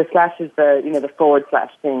 The slash is the forward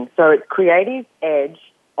slash thing. So it's Creative Edge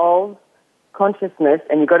of Consciousness,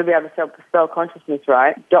 and you've got to be able to spell consciousness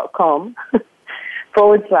right, .com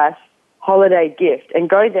 /holiday gift. And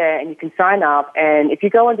go there and you can sign up. And if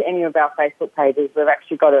you go onto any of our Facebook pages, we've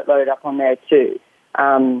actually got it loaded up on there too,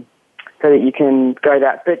 so that you can go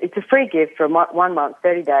that. But it's a free gift for 1 month,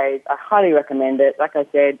 30 days. I highly recommend it. Like I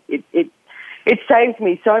said, it saved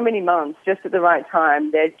me so many months just at the right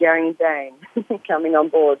time. There's Gary and Dane coming on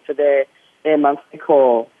board for their monthly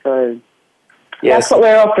call. So that's what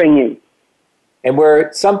we're offering you. And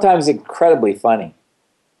we're sometimes incredibly funny,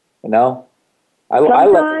 I love it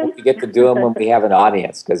when we get to do them when we have an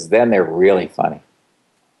audience, because then they're really funny.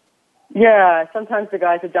 Yeah, sometimes the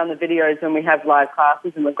guys have done the videos when we have live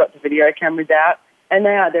classes and we've got the video cameras out, and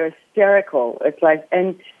they're hysterical. It's like,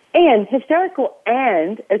 and hysterical,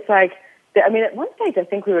 and it's like, at one stage I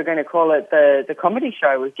think we were going to call it the comedy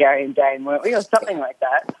show with Gary and Dane, weren't we, or something like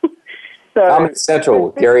that. So Comedy Central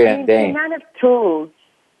with Gary and Dane. The amount of tools.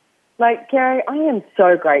 Like, Gary, I am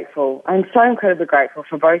so grateful. I'm so incredibly grateful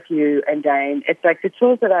for both you and Dane. It's like the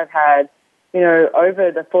tools that I've had,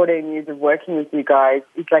 over the 14 years of working with you guys,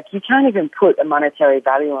 it's like you can't even put a monetary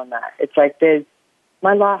value on that. It's like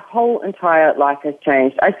my whole entire life has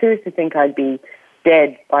changed. I seriously think I'd be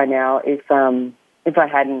dead by now if I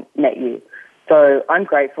hadn't met you. So I'm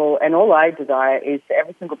grateful, and all I desire is for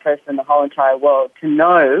every single person in the whole entire world to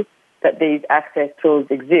know that these access tools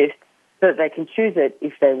exist, so that they can choose it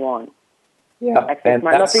if they want. Yeah, access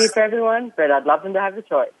might not be for everyone, but I'd love them to have the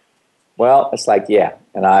choice. Well, it's like, yeah.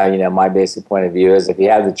 And my basic point of view is if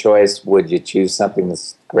you had the choice, would you choose something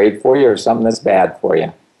that's great for you or something that's bad for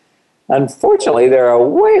you? Unfortunately, there are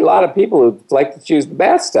a lot of people who like to choose the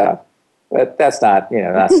bad stuff, but that's not,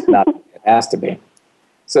 that's not what it has to be.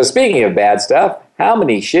 So speaking of bad stuff, how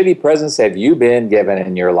many shitty presents have you been given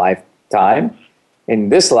in your lifetime? In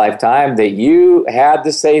this lifetime that you had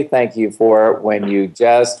to say thank you for when you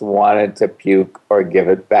just wanted to puke or give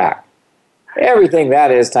it back? Everything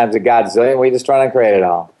that is times a godzillion. We just trying to create it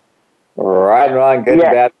all. Right and wrong, good and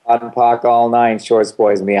bad, hot and pock, all nine, shorts,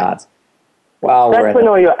 boys, and beyonds. Well, that's when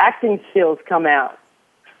all your acting skills come out.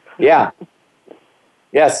 Yeah.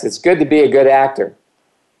 Yes, it's good to be a good actor.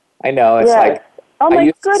 I know, it's like... Oh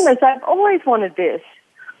my goodness, I've always wanted this.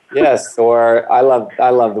 Yes, or I love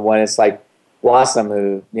the one, it's like Blossom,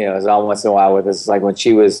 who, is on once in a while with us. It's like when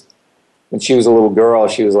she was a little girl,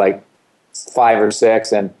 she was like 5 or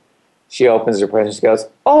 6, and she opens her present, she goes,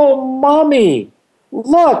 "Oh, Mommy,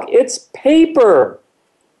 look, it's paper."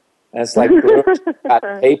 And it's like, she got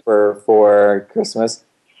paper for Christmas,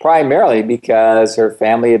 primarily because her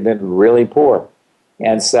family had been really poor.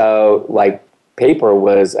 And so, like, paper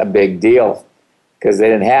was a big deal because they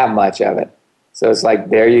didn't have much of it. So it's like,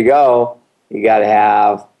 there you go. You got to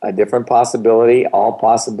have a different possibility. All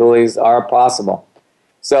possibilities are possible.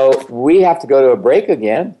 So we have to go to a break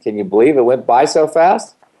again. Can you believe it went by so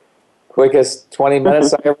fast? Quickest 20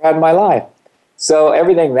 minutes I ever had in my life. So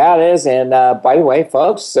everything that is, and by the way,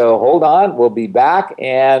 folks, so hold on. We'll be back,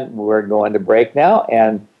 and we're going to break now.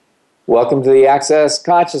 And welcome to the Access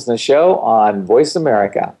Consciousness Show on Voice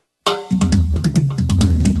America.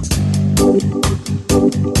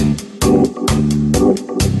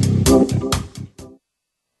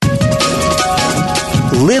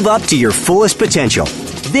 Live up to your fullest potential.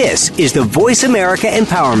 This is the Voice America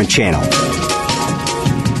Empowerment Channel.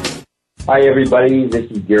 Hi, everybody.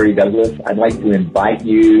 This is Gary Douglas. I'd like to invite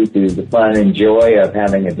you to the fun and joy of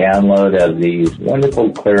having a download of these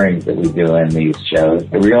wonderful clearings that we do in these shows.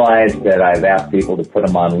 I realize that I've asked people to put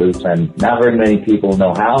them on loose, and not very many people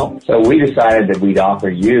know how. So we decided that we'd offer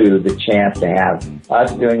you the chance to have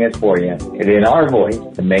us doing it for you and in our voice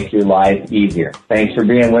to make your life easier. Thanks for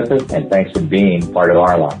being with us, and thanks for being part of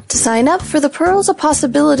our life. To sign up for the Pearls of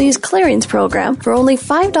Possibilities Clearings Program for only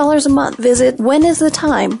 $5 a month, visit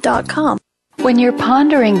whenisthetime.com. When you're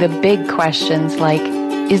pondering the big questions like,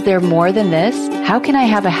 is there more than this? How can I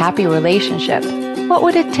have a happy relationship? What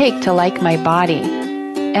would it take to like my body?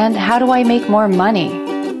 And how do I make more money?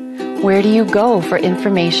 Where do you go for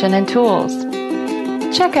information and tools?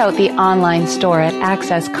 Check out the online store at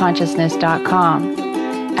accessconsciousness.com.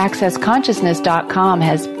 AccessConsciousness.com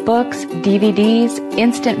has books, DVDs,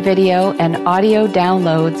 instant video and audio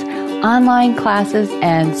downloads, online classes,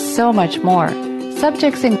 and so much more.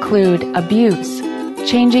 Subjects include abuse,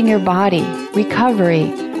 changing your body,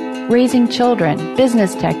 recovery, raising children,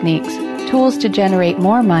 business techniques, tools to generate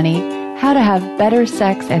more money, how to have better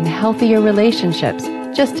sex and healthier relationships,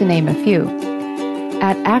 just to name a few.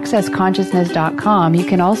 At accessconsciousness.com, you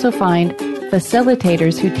can also find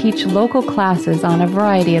facilitators who teach local classes on a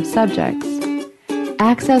variety of subjects.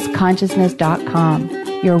 AccessConsciousness.com,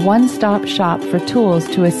 your one-stop shop for tools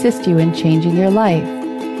to assist you in changing your life.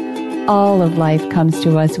 All of life comes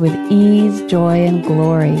to us with ease, joy, and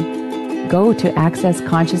glory. Go to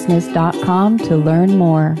accessconsciousness.com to learn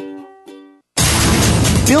more.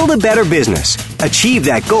 Build a better business. Achieve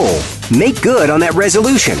that goal. Make good on that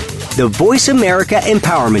resolution. The Voice America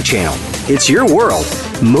Empowerment Channel. It's your world.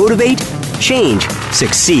 Motivate, change,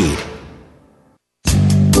 succeed.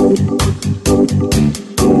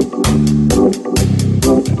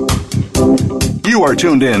 You are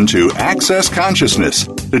tuned in to Access Consciousness.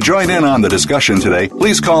 To join in on the discussion today,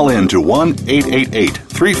 please call in to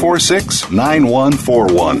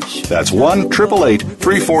 1-888-346-9141. That's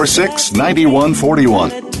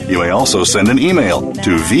 1-888-346-9141. You may also send an email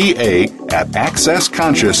to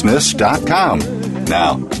va@accessconsciousness.com.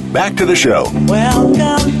 Now, back to the show.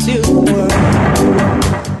 Welcome to the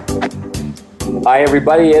world. Hi,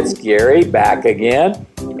 everybody. It's Gary back again,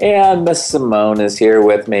 and Miss Simone is here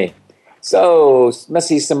with me. So,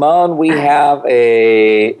 Missy Simone, we have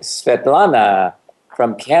a Svetlana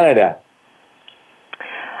from Canada.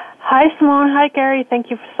 Hi, Simone. Hi, Gary.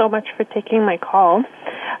 Thank you so much for taking my call.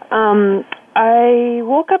 I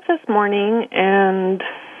woke up this morning and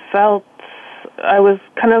felt I was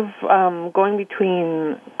kind of going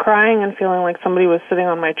between crying and feeling like somebody was sitting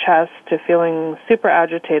on my chest to feeling super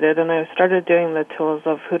agitated, and I started doing the tools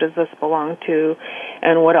of who does this belong to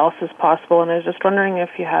and what else is possible, and I was just wondering if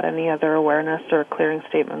you had any other awareness or clearing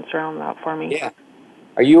statements around that for me. Yeah.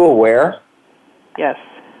 Are you aware? Yes.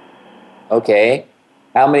 Okay.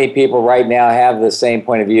 How many people right now have the same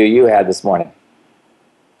point of view you had this morning?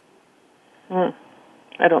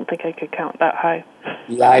 I don't think I could count that high.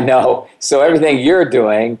 Yeah, I know. So everything you're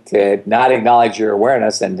doing to not acknowledge your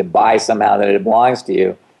awareness and to buy somehow that it belongs to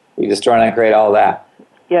you, you just trying to create all that.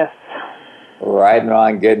 Yes. Right and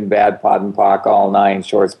wrong, good and bad, pot and pock, all nine,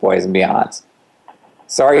 shorts, boys, and beyonds.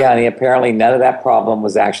 Sorry, honey, apparently none of that problem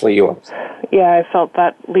was actually yours. Yeah, I felt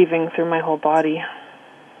that leaving through my whole body.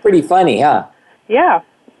 Pretty funny, huh? Yeah.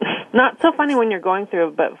 Not so funny when you're going through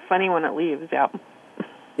it, but funny when it leaves, yeah.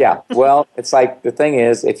 Yeah, well, it's like the thing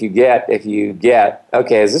is, if you get,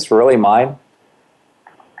 okay, is this really mine?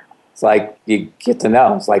 It's like you get to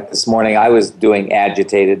know. It's like this morning I was doing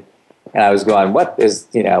agitated, and I was going,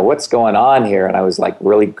 what's going on here? And I was like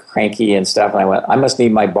really cranky and stuff, and I went, I must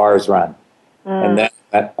need my bars run. And then,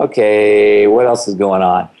 okay, what else is going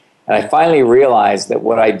on? And I finally realized that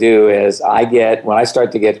what I do is when I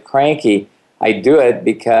start to get cranky, I do it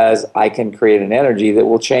because I can create an energy that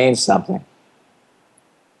will change something.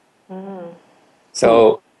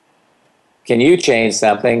 So can you change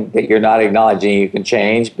something that you're not acknowledging you can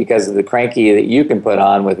change because of the cranky that you can put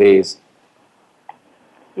on with ease?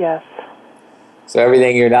 Yes. So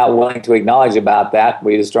everything you're not willing to acknowledge about that,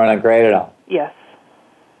 we just trying to create it all. Yes.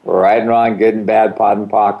 Right and wrong, good and bad, pot and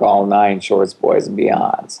pock, all nine, shorts, boys, and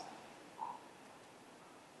beyonds.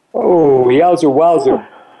 Oh, yowzer wowzer.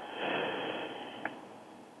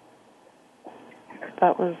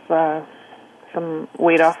 That was some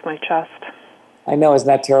weight off my chest. I know, isn't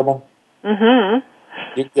that terrible? Mm-hmm.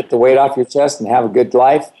 You get the weight off your chest and have a good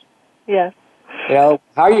life. Yes. You know,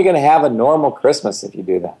 how are you going to have a normal Christmas if you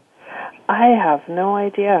do that? I have no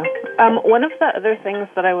idea. One of the other things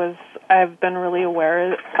that I've been really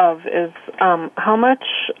aware of is how much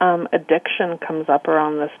addiction comes up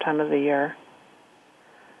around this time of the year.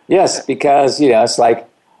 Yes, because, it's like,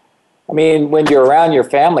 when you're around your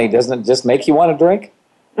family, doesn't it just make you want to drink?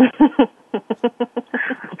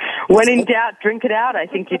 When in doubt, drink it out, I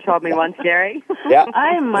think you told me once, Gary. Yeah.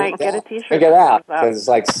 I might get a T-shirt. Drink it out, because it's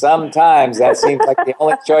like sometimes that seems like the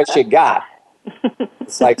only choice you got.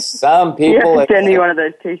 It's like some You people... have to send me one of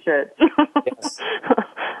those T-shirts. Yes.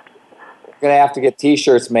 We're going to have to get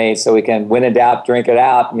T-shirts made so we can win it out, drink it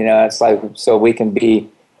out. You know, it's like so we can be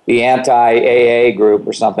the anti-AA group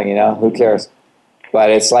or something, you know. Who cares? But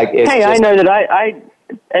it's like... It's hey, just, I know that I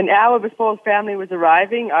an hour before family was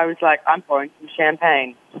arriving, I was like, I'm pouring some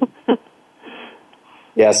champagne.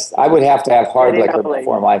 yes, I would have to have hard Pretty liquor lovely.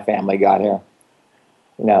 before my family got here.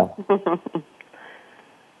 You know.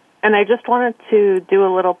 And I just wanted to do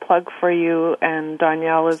a little plug for you and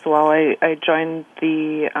Danielle as well. I joined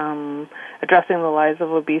the Addressing the Lies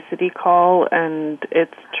of Obesity call, and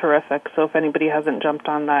it's terrific. So if anybody hasn't jumped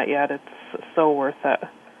on that yet, it's so worth it.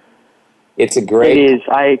 It's a great... It is.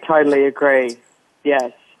 I totally agree.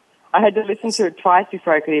 Yes. I had to listen to it twice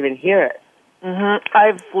before I could even hear it. Mm-hmm.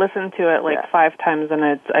 I've listened to it 5 times, and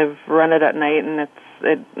I've run it at night, and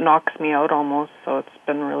it knocks me out almost, so it's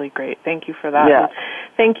been really great. Thank you for that. Yeah. And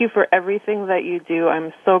thank you for everything that you do.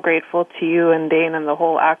 I'm so grateful to you and Dane and the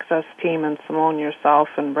whole Access team and Simone yourself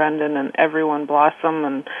and Brendan and everyone, Blossom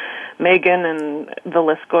and Megan, and the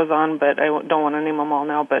list goes on, but I don't want to name them all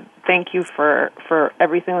now. But thank you for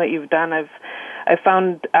everything that you've done. I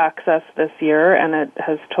found Access this year, and it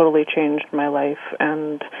has totally changed my life.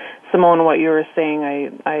 And Simone, what you were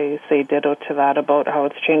saying, I say ditto to that about how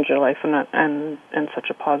it's changed your life and in such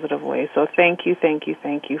a positive way. So thank you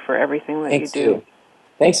for everything that you do.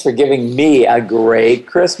 Thanks for giving me a great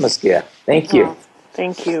Christmas gift. Thank you.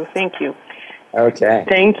 Thank you. Okay.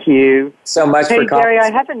 Thank you so much for calling. Gary, I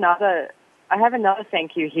have another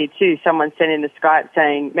thank you here too. Someone sent in the Skype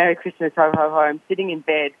saying, Merry Christmas, ho, ho, ho. I'm sitting in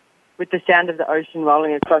bed with the sound of the ocean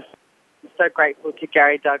rolling across. I'm so grateful to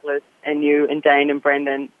Gary Douglas and you and Dane and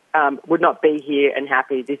Brendan. Would not be here and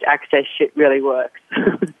happy. This Access shit really works.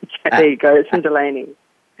 There you go. It's from Delaney.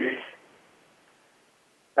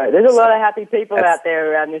 So there's a lot of happy people out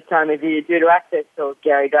there around this time of year due to Access Talk.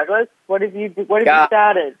 Gary Douglas, what have you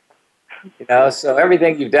started? You know, so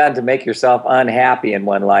everything you've done to make yourself unhappy in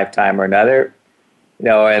one lifetime or another, you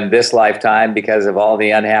know, in this lifetime because of all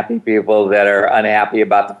the unhappy people that are unhappy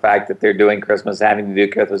about the fact that they're doing Christmas, having to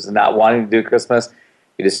do Christmas, and not wanting to do Christmas,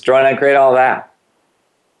 you destroy and create all that.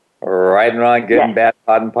 Right and wrong, good and bad,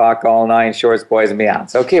 pod and pock, all 9 shorts, boys and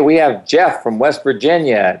beyonds. Okay, we have Jeff from West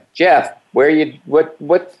Virginia. Jeff,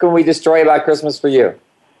 what can we destroy about Christmas for you?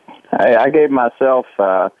 I gave myself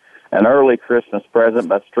an early Christmas present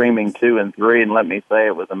by streaming 2 and 3, and let me say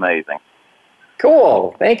it was amazing.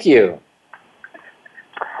 Cool, thank you.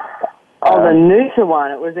 Oh, the Noosa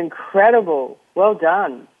one, it was incredible. Well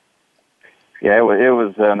done. Yeah, it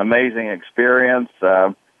was an amazing experience.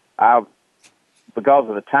 Because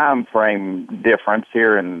of the time frame difference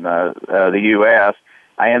here in the U.S.,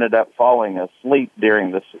 I ended up falling asleep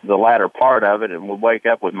during the latter part of it and would wake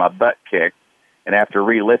up with my butt kicked. And after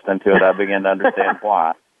re-listening to it, I began to understand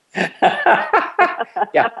why.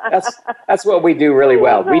 Yeah, that's what we do really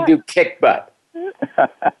well. We do kick butt.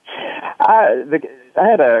 I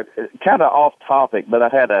had a kind of off topic, but I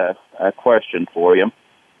had a question for you.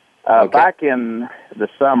 Okay. Back in the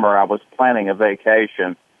summer, I was planning a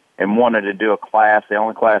vacation and wanted to do a class. The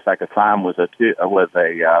only class I could find was a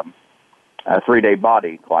 3-day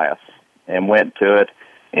body class, and went to it,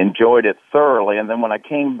 enjoyed it thoroughly. And then when I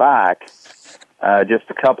came back, just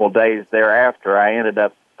a couple of days thereafter, I ended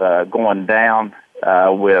up going down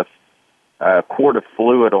with a quart of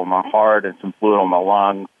fluid on my heart and some fluid on my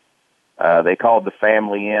lungs. They called the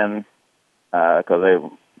family in because they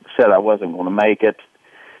said I wasn't going to make it,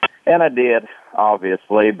 and I did,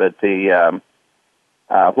 obviously. But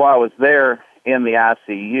while I was there in the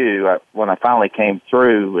ICU, when I finally came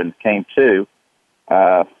through and came to,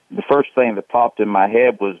 the first thing that popped in my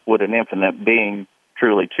head was, would an infinite being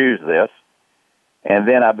truly choose this? And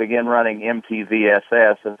then I began running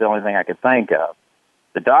MTVSS. That's the only thing I could think of.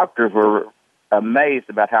 The doctors were amazed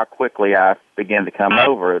about how quickly I began to come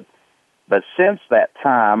over it. But since that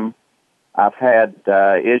time, I've had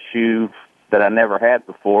issues that I never had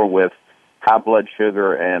before with high blood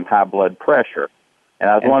sugar and high blood pressure. And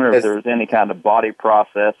I was wondering if there was any kind of body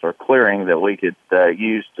process or clearing that we could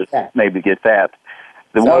use to maybe get that.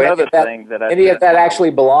 The one other thing that any of that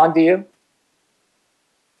actually belong to you?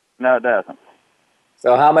 No, it doesn't.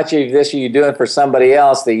 So how much of this are you doing for somebody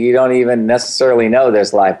else that you don't even necessarily know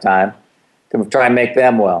this lifetime to try and make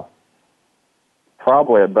them well?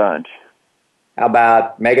 Probably a bunch. How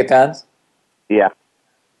about megatons? Yeah.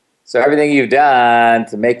 So everything you've done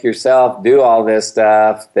to make yourself do all this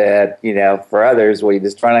stuff that, you know, for others, well, you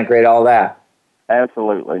just try and create all that.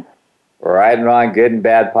 Absolutely. Right and wrong, good and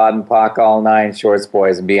bad, pod and pock, all 9 shorts,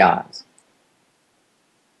 boys and beyonds.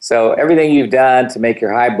 So everything you've done to make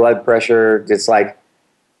your high blood pressure just like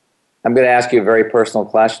I'm going to ask you a very personal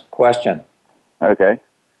question. Okay.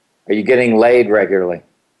 Are you getting laid regularly?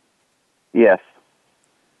 Yes.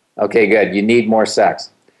 Okay, good. You need more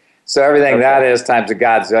sex. So everything that is times a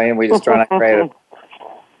godzillion. We just trying to create it.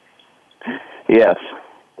 Yes.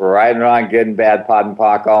 Right and wrong, good and bad, pod and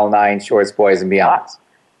pock, all nine, shorts, boys, and beyonds.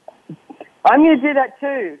 I'm going to do that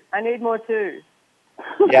too. I need more too.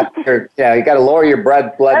 Yeah, you got to lower your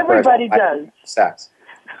blood pressure. Everybody does. Sex.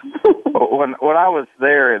 When I was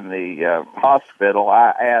there in the hospital,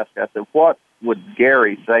 I said, what would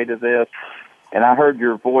Gary say to this? And I heard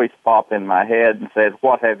your voice pop in my head and said,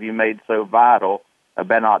 what have you made so vital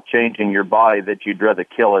about not changing your body that you'd rather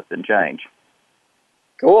kill it than change?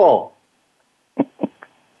 Cool.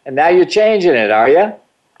 And now you're changing it, are you?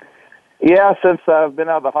 Yeah, since I've been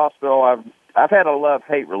out of the hospital, I've had a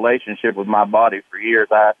love-hate relationship with my body for years.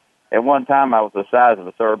 At one time, I was the size of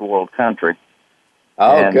a third-world country.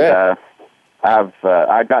 Oh, and, good.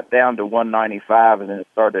 I got down to 195, and then it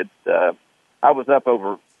started. I was up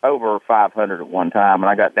over 500 at one time, and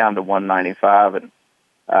I got down to 195, and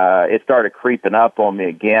it started creeping up on me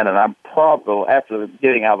again. And I'm probably, after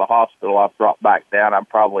getting out of the hospital, I've dropped back down. I'm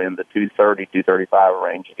probably in the 230, 235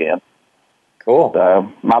 range again. Cool.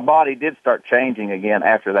 My body did start changing again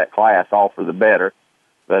after that class, all for the better.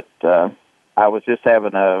 But I was just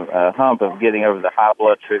having a hump of getting over the high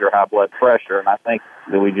blood sugar, high blood pressure, and I think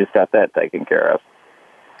that we just got that taken care of.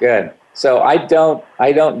 Good. So I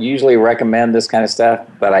don't usually recommend this kind of stuff,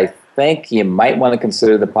 but I think you might want to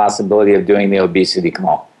consider the possibility of doing the obesity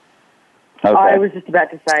call. Okay. I was just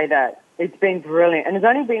about to say that. It's been brilliant. And there's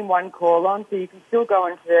only been one call on, so you can still go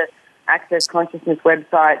onto the Access Consciousness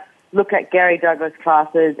website, look at Gary Douglas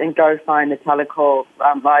classes, and go find the telecall,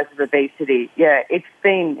 Rise of Obesity. Yeah, it's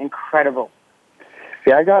been incredible.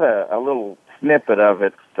 Yeah, I got a little snippet of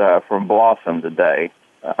it from Blossom today.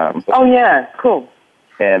 Oh, yeah, cool.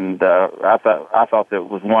 And I thought that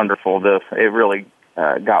was wonderful. It really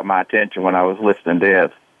got my attention when I was listening to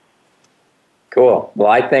it. Cool. Well,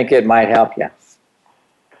 I think it might help you.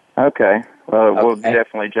 Okay. Well, we'll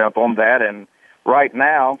definitely jump on that. And right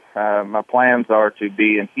now, my plans are to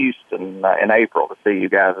be in Houston in April to see you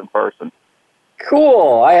guys in person.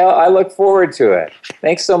 Cool. I look forward to it.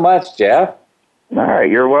 Thanks so much, Jeff. All right.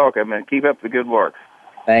 You're welcome, and keep up the good work.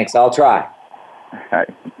 Thanks. I'll try. All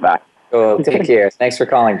right. Bye. Cool. Take care. Thanks for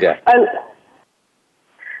calling, Jeff.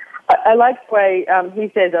 I like the way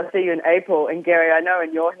he says, I'll see you in April. And Gary, I know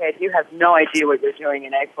in your head you have no idea what you're doing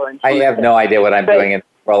in April. I have no idea what I'm doing in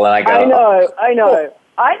April, and I go,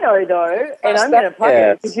 I know though, and I'm going to plug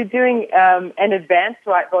it because you're doing an advanced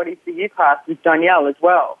right body for you class with Danielle as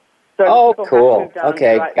well. So cool.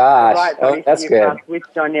 Okay, gosh. Right that's good. With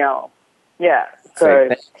Danielle. Yeah. So,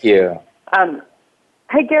 great. Thank you.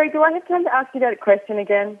 Hey, Gary, do I have time to ask you that question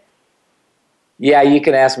again? Yeah, you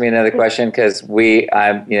can ask me another question because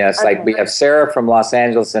it's like we have Sarah from Los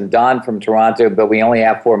Angeles and Don from Toronto, but we only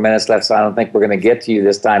have 4 minutes left, so I don't think we're going to get to you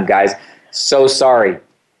this time, guys. So sorry.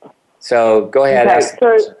 So go ahead. Okay,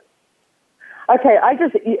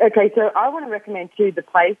 so I want to recommend to you The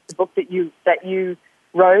Place, the book that you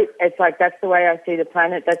wrote. It's like, that's the way I see the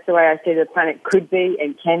planet. That's the way I see the planet could be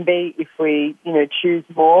and can be if we, choose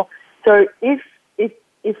more. So if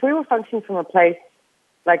we were functioning from a place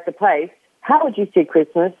like The Place, how would you see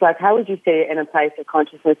Christmas? Like, how would you see it in a place of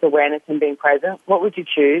consciousness, awareness, and being present? What would you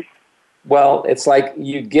choose? Well, it's like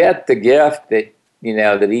you get the gift that,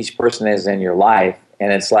 that each person is in your life.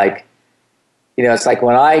 And it's like, it's like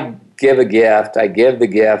when I give a gift, I give the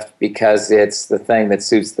gift because it's the thing that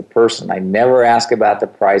suits the person. I never ask about the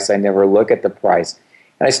price. I never look at the price.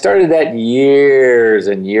 And I started that years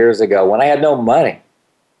and years ago when I had no money.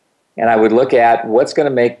 And I would look at what's going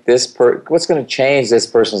to make what's going to change this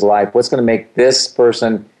person's life, what's going to make this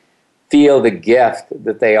person feel the gift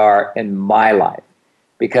that they are in my life.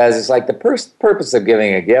 Because it's like the purpose of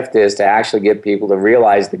giving a gift is to actually get people to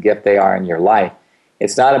realize the gift they are in your life.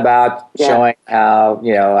 It's not about showing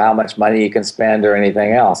how much money you can spend or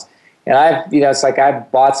anything else. And it's like I've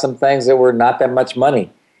bought some things that were not that much money.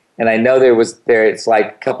 And I know it's like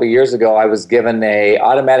a couple of years ago, I was given a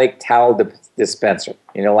automatic towel dispenser,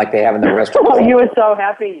 like they have in the restaurant. Oh, you were so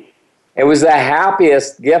happy. It was the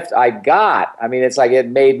happiest gift I got. I mean, it's like it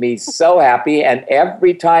made me so happy. And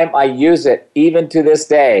every time I use it, even to this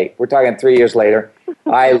day, we're talking 3 years later,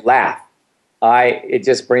 I laugh. It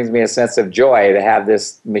just brings me a sense of joy to have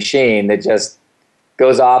this machine that just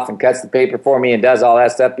goes off and cuts the paper for me and does all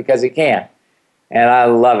that stuff because it can. And I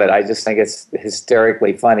love it. I just think it's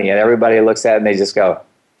hysterically funny. And everybody looks at it and they just go,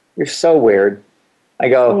 "You're so weird." I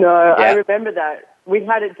go, "No, yeah. I remember that. We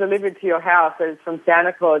had it delivered to your house. It was from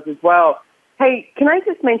Santa Claus as well. Hey, can I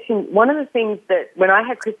just mention one of the things that when I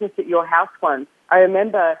had Christmas at your house once, I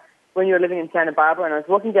remember when you were living in Santa Barbara, and I was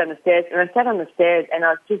walking down the stairs, and I sat on the stairs, and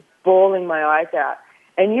I was just bawling my eyes out.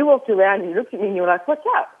 And you walked around, and you looked at me, and you were like, what's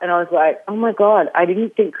up? And I was like, oh, my God, I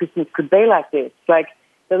didn't think Christmas could be like this. Like,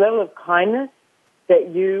 the level of kindness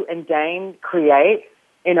that you and Dane create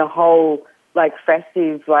in a whole, like,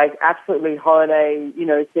 festive, like, absolutely holiday, you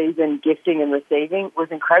know, season, gifting and receiving was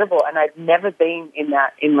incredible. And I'd never been in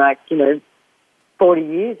that in, like, you know, 40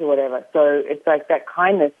 years or whatever. So it's like that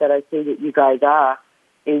kindness that I see that you guys are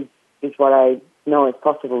is what I know is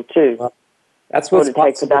possible too. Well, that's what's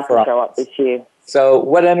possible for us. Show up this year. So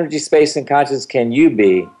what energy, space, and consciousness can you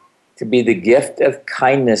be to be the gift of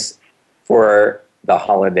kindness for the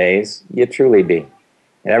holidays? You truly be.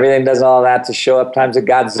 And everything does all that to show up times a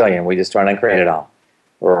godzillion. We just trying to create it all.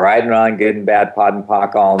 We're riding on good and bad, pod and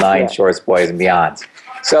pock, all nine shorts, boys, and beyonds.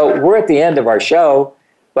 So we're at the end of our show,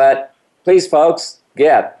 but please, folks,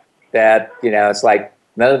 get that, you know, it's like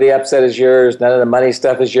none of the upset is yours, none of the money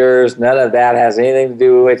stuff is yours, none of that has anything to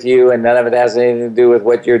do with you, and none of it has anything to do with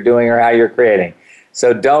what you're doing or how you're creating.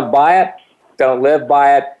 So don't buy it, don't live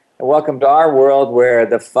by it, and welcome to our world where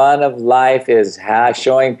the fun of life is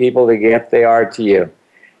showing people the gift they are to you.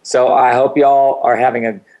 So I hope you all are having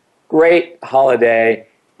a great holiday,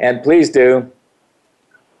 and please do.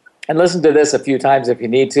 And listen to this a few times if you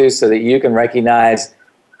need to so that you can recognize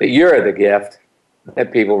that you're the gift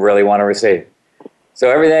that people really want to receive. So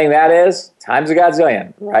everything that is, times a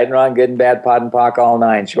godzillion. Right and wrong, good and bad, pod and pock, all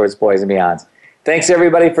nine, shorts, boys, and beyonds. Thanks,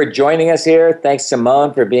 everybody, for joining us here. Thanks,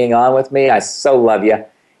 Simone, for being on with me. I so love you.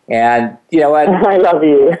 And you know what? I love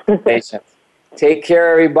you. Patience. Take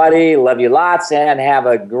care, everybody. Love you lots, and have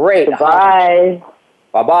a great Bye.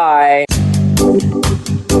 Bye-bye.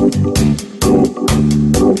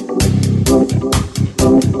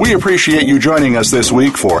 We appreciate you joining us this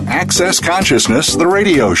week for Access Consciousness, the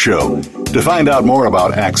radio show. To find out more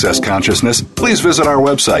about Access Consciousness, please visit our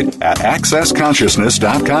website at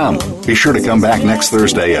accessconsciousness.com. Be sure to come back next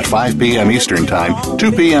Thursday at 5 p.m. Eastern Time,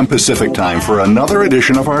 2 p.m. Pacific Time for another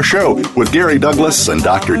edition of our show with Gary Douglas and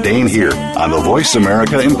Dr. Dane here on the Voice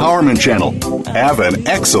America Empowerment Channel. Have an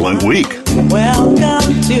excellent week. Welcome.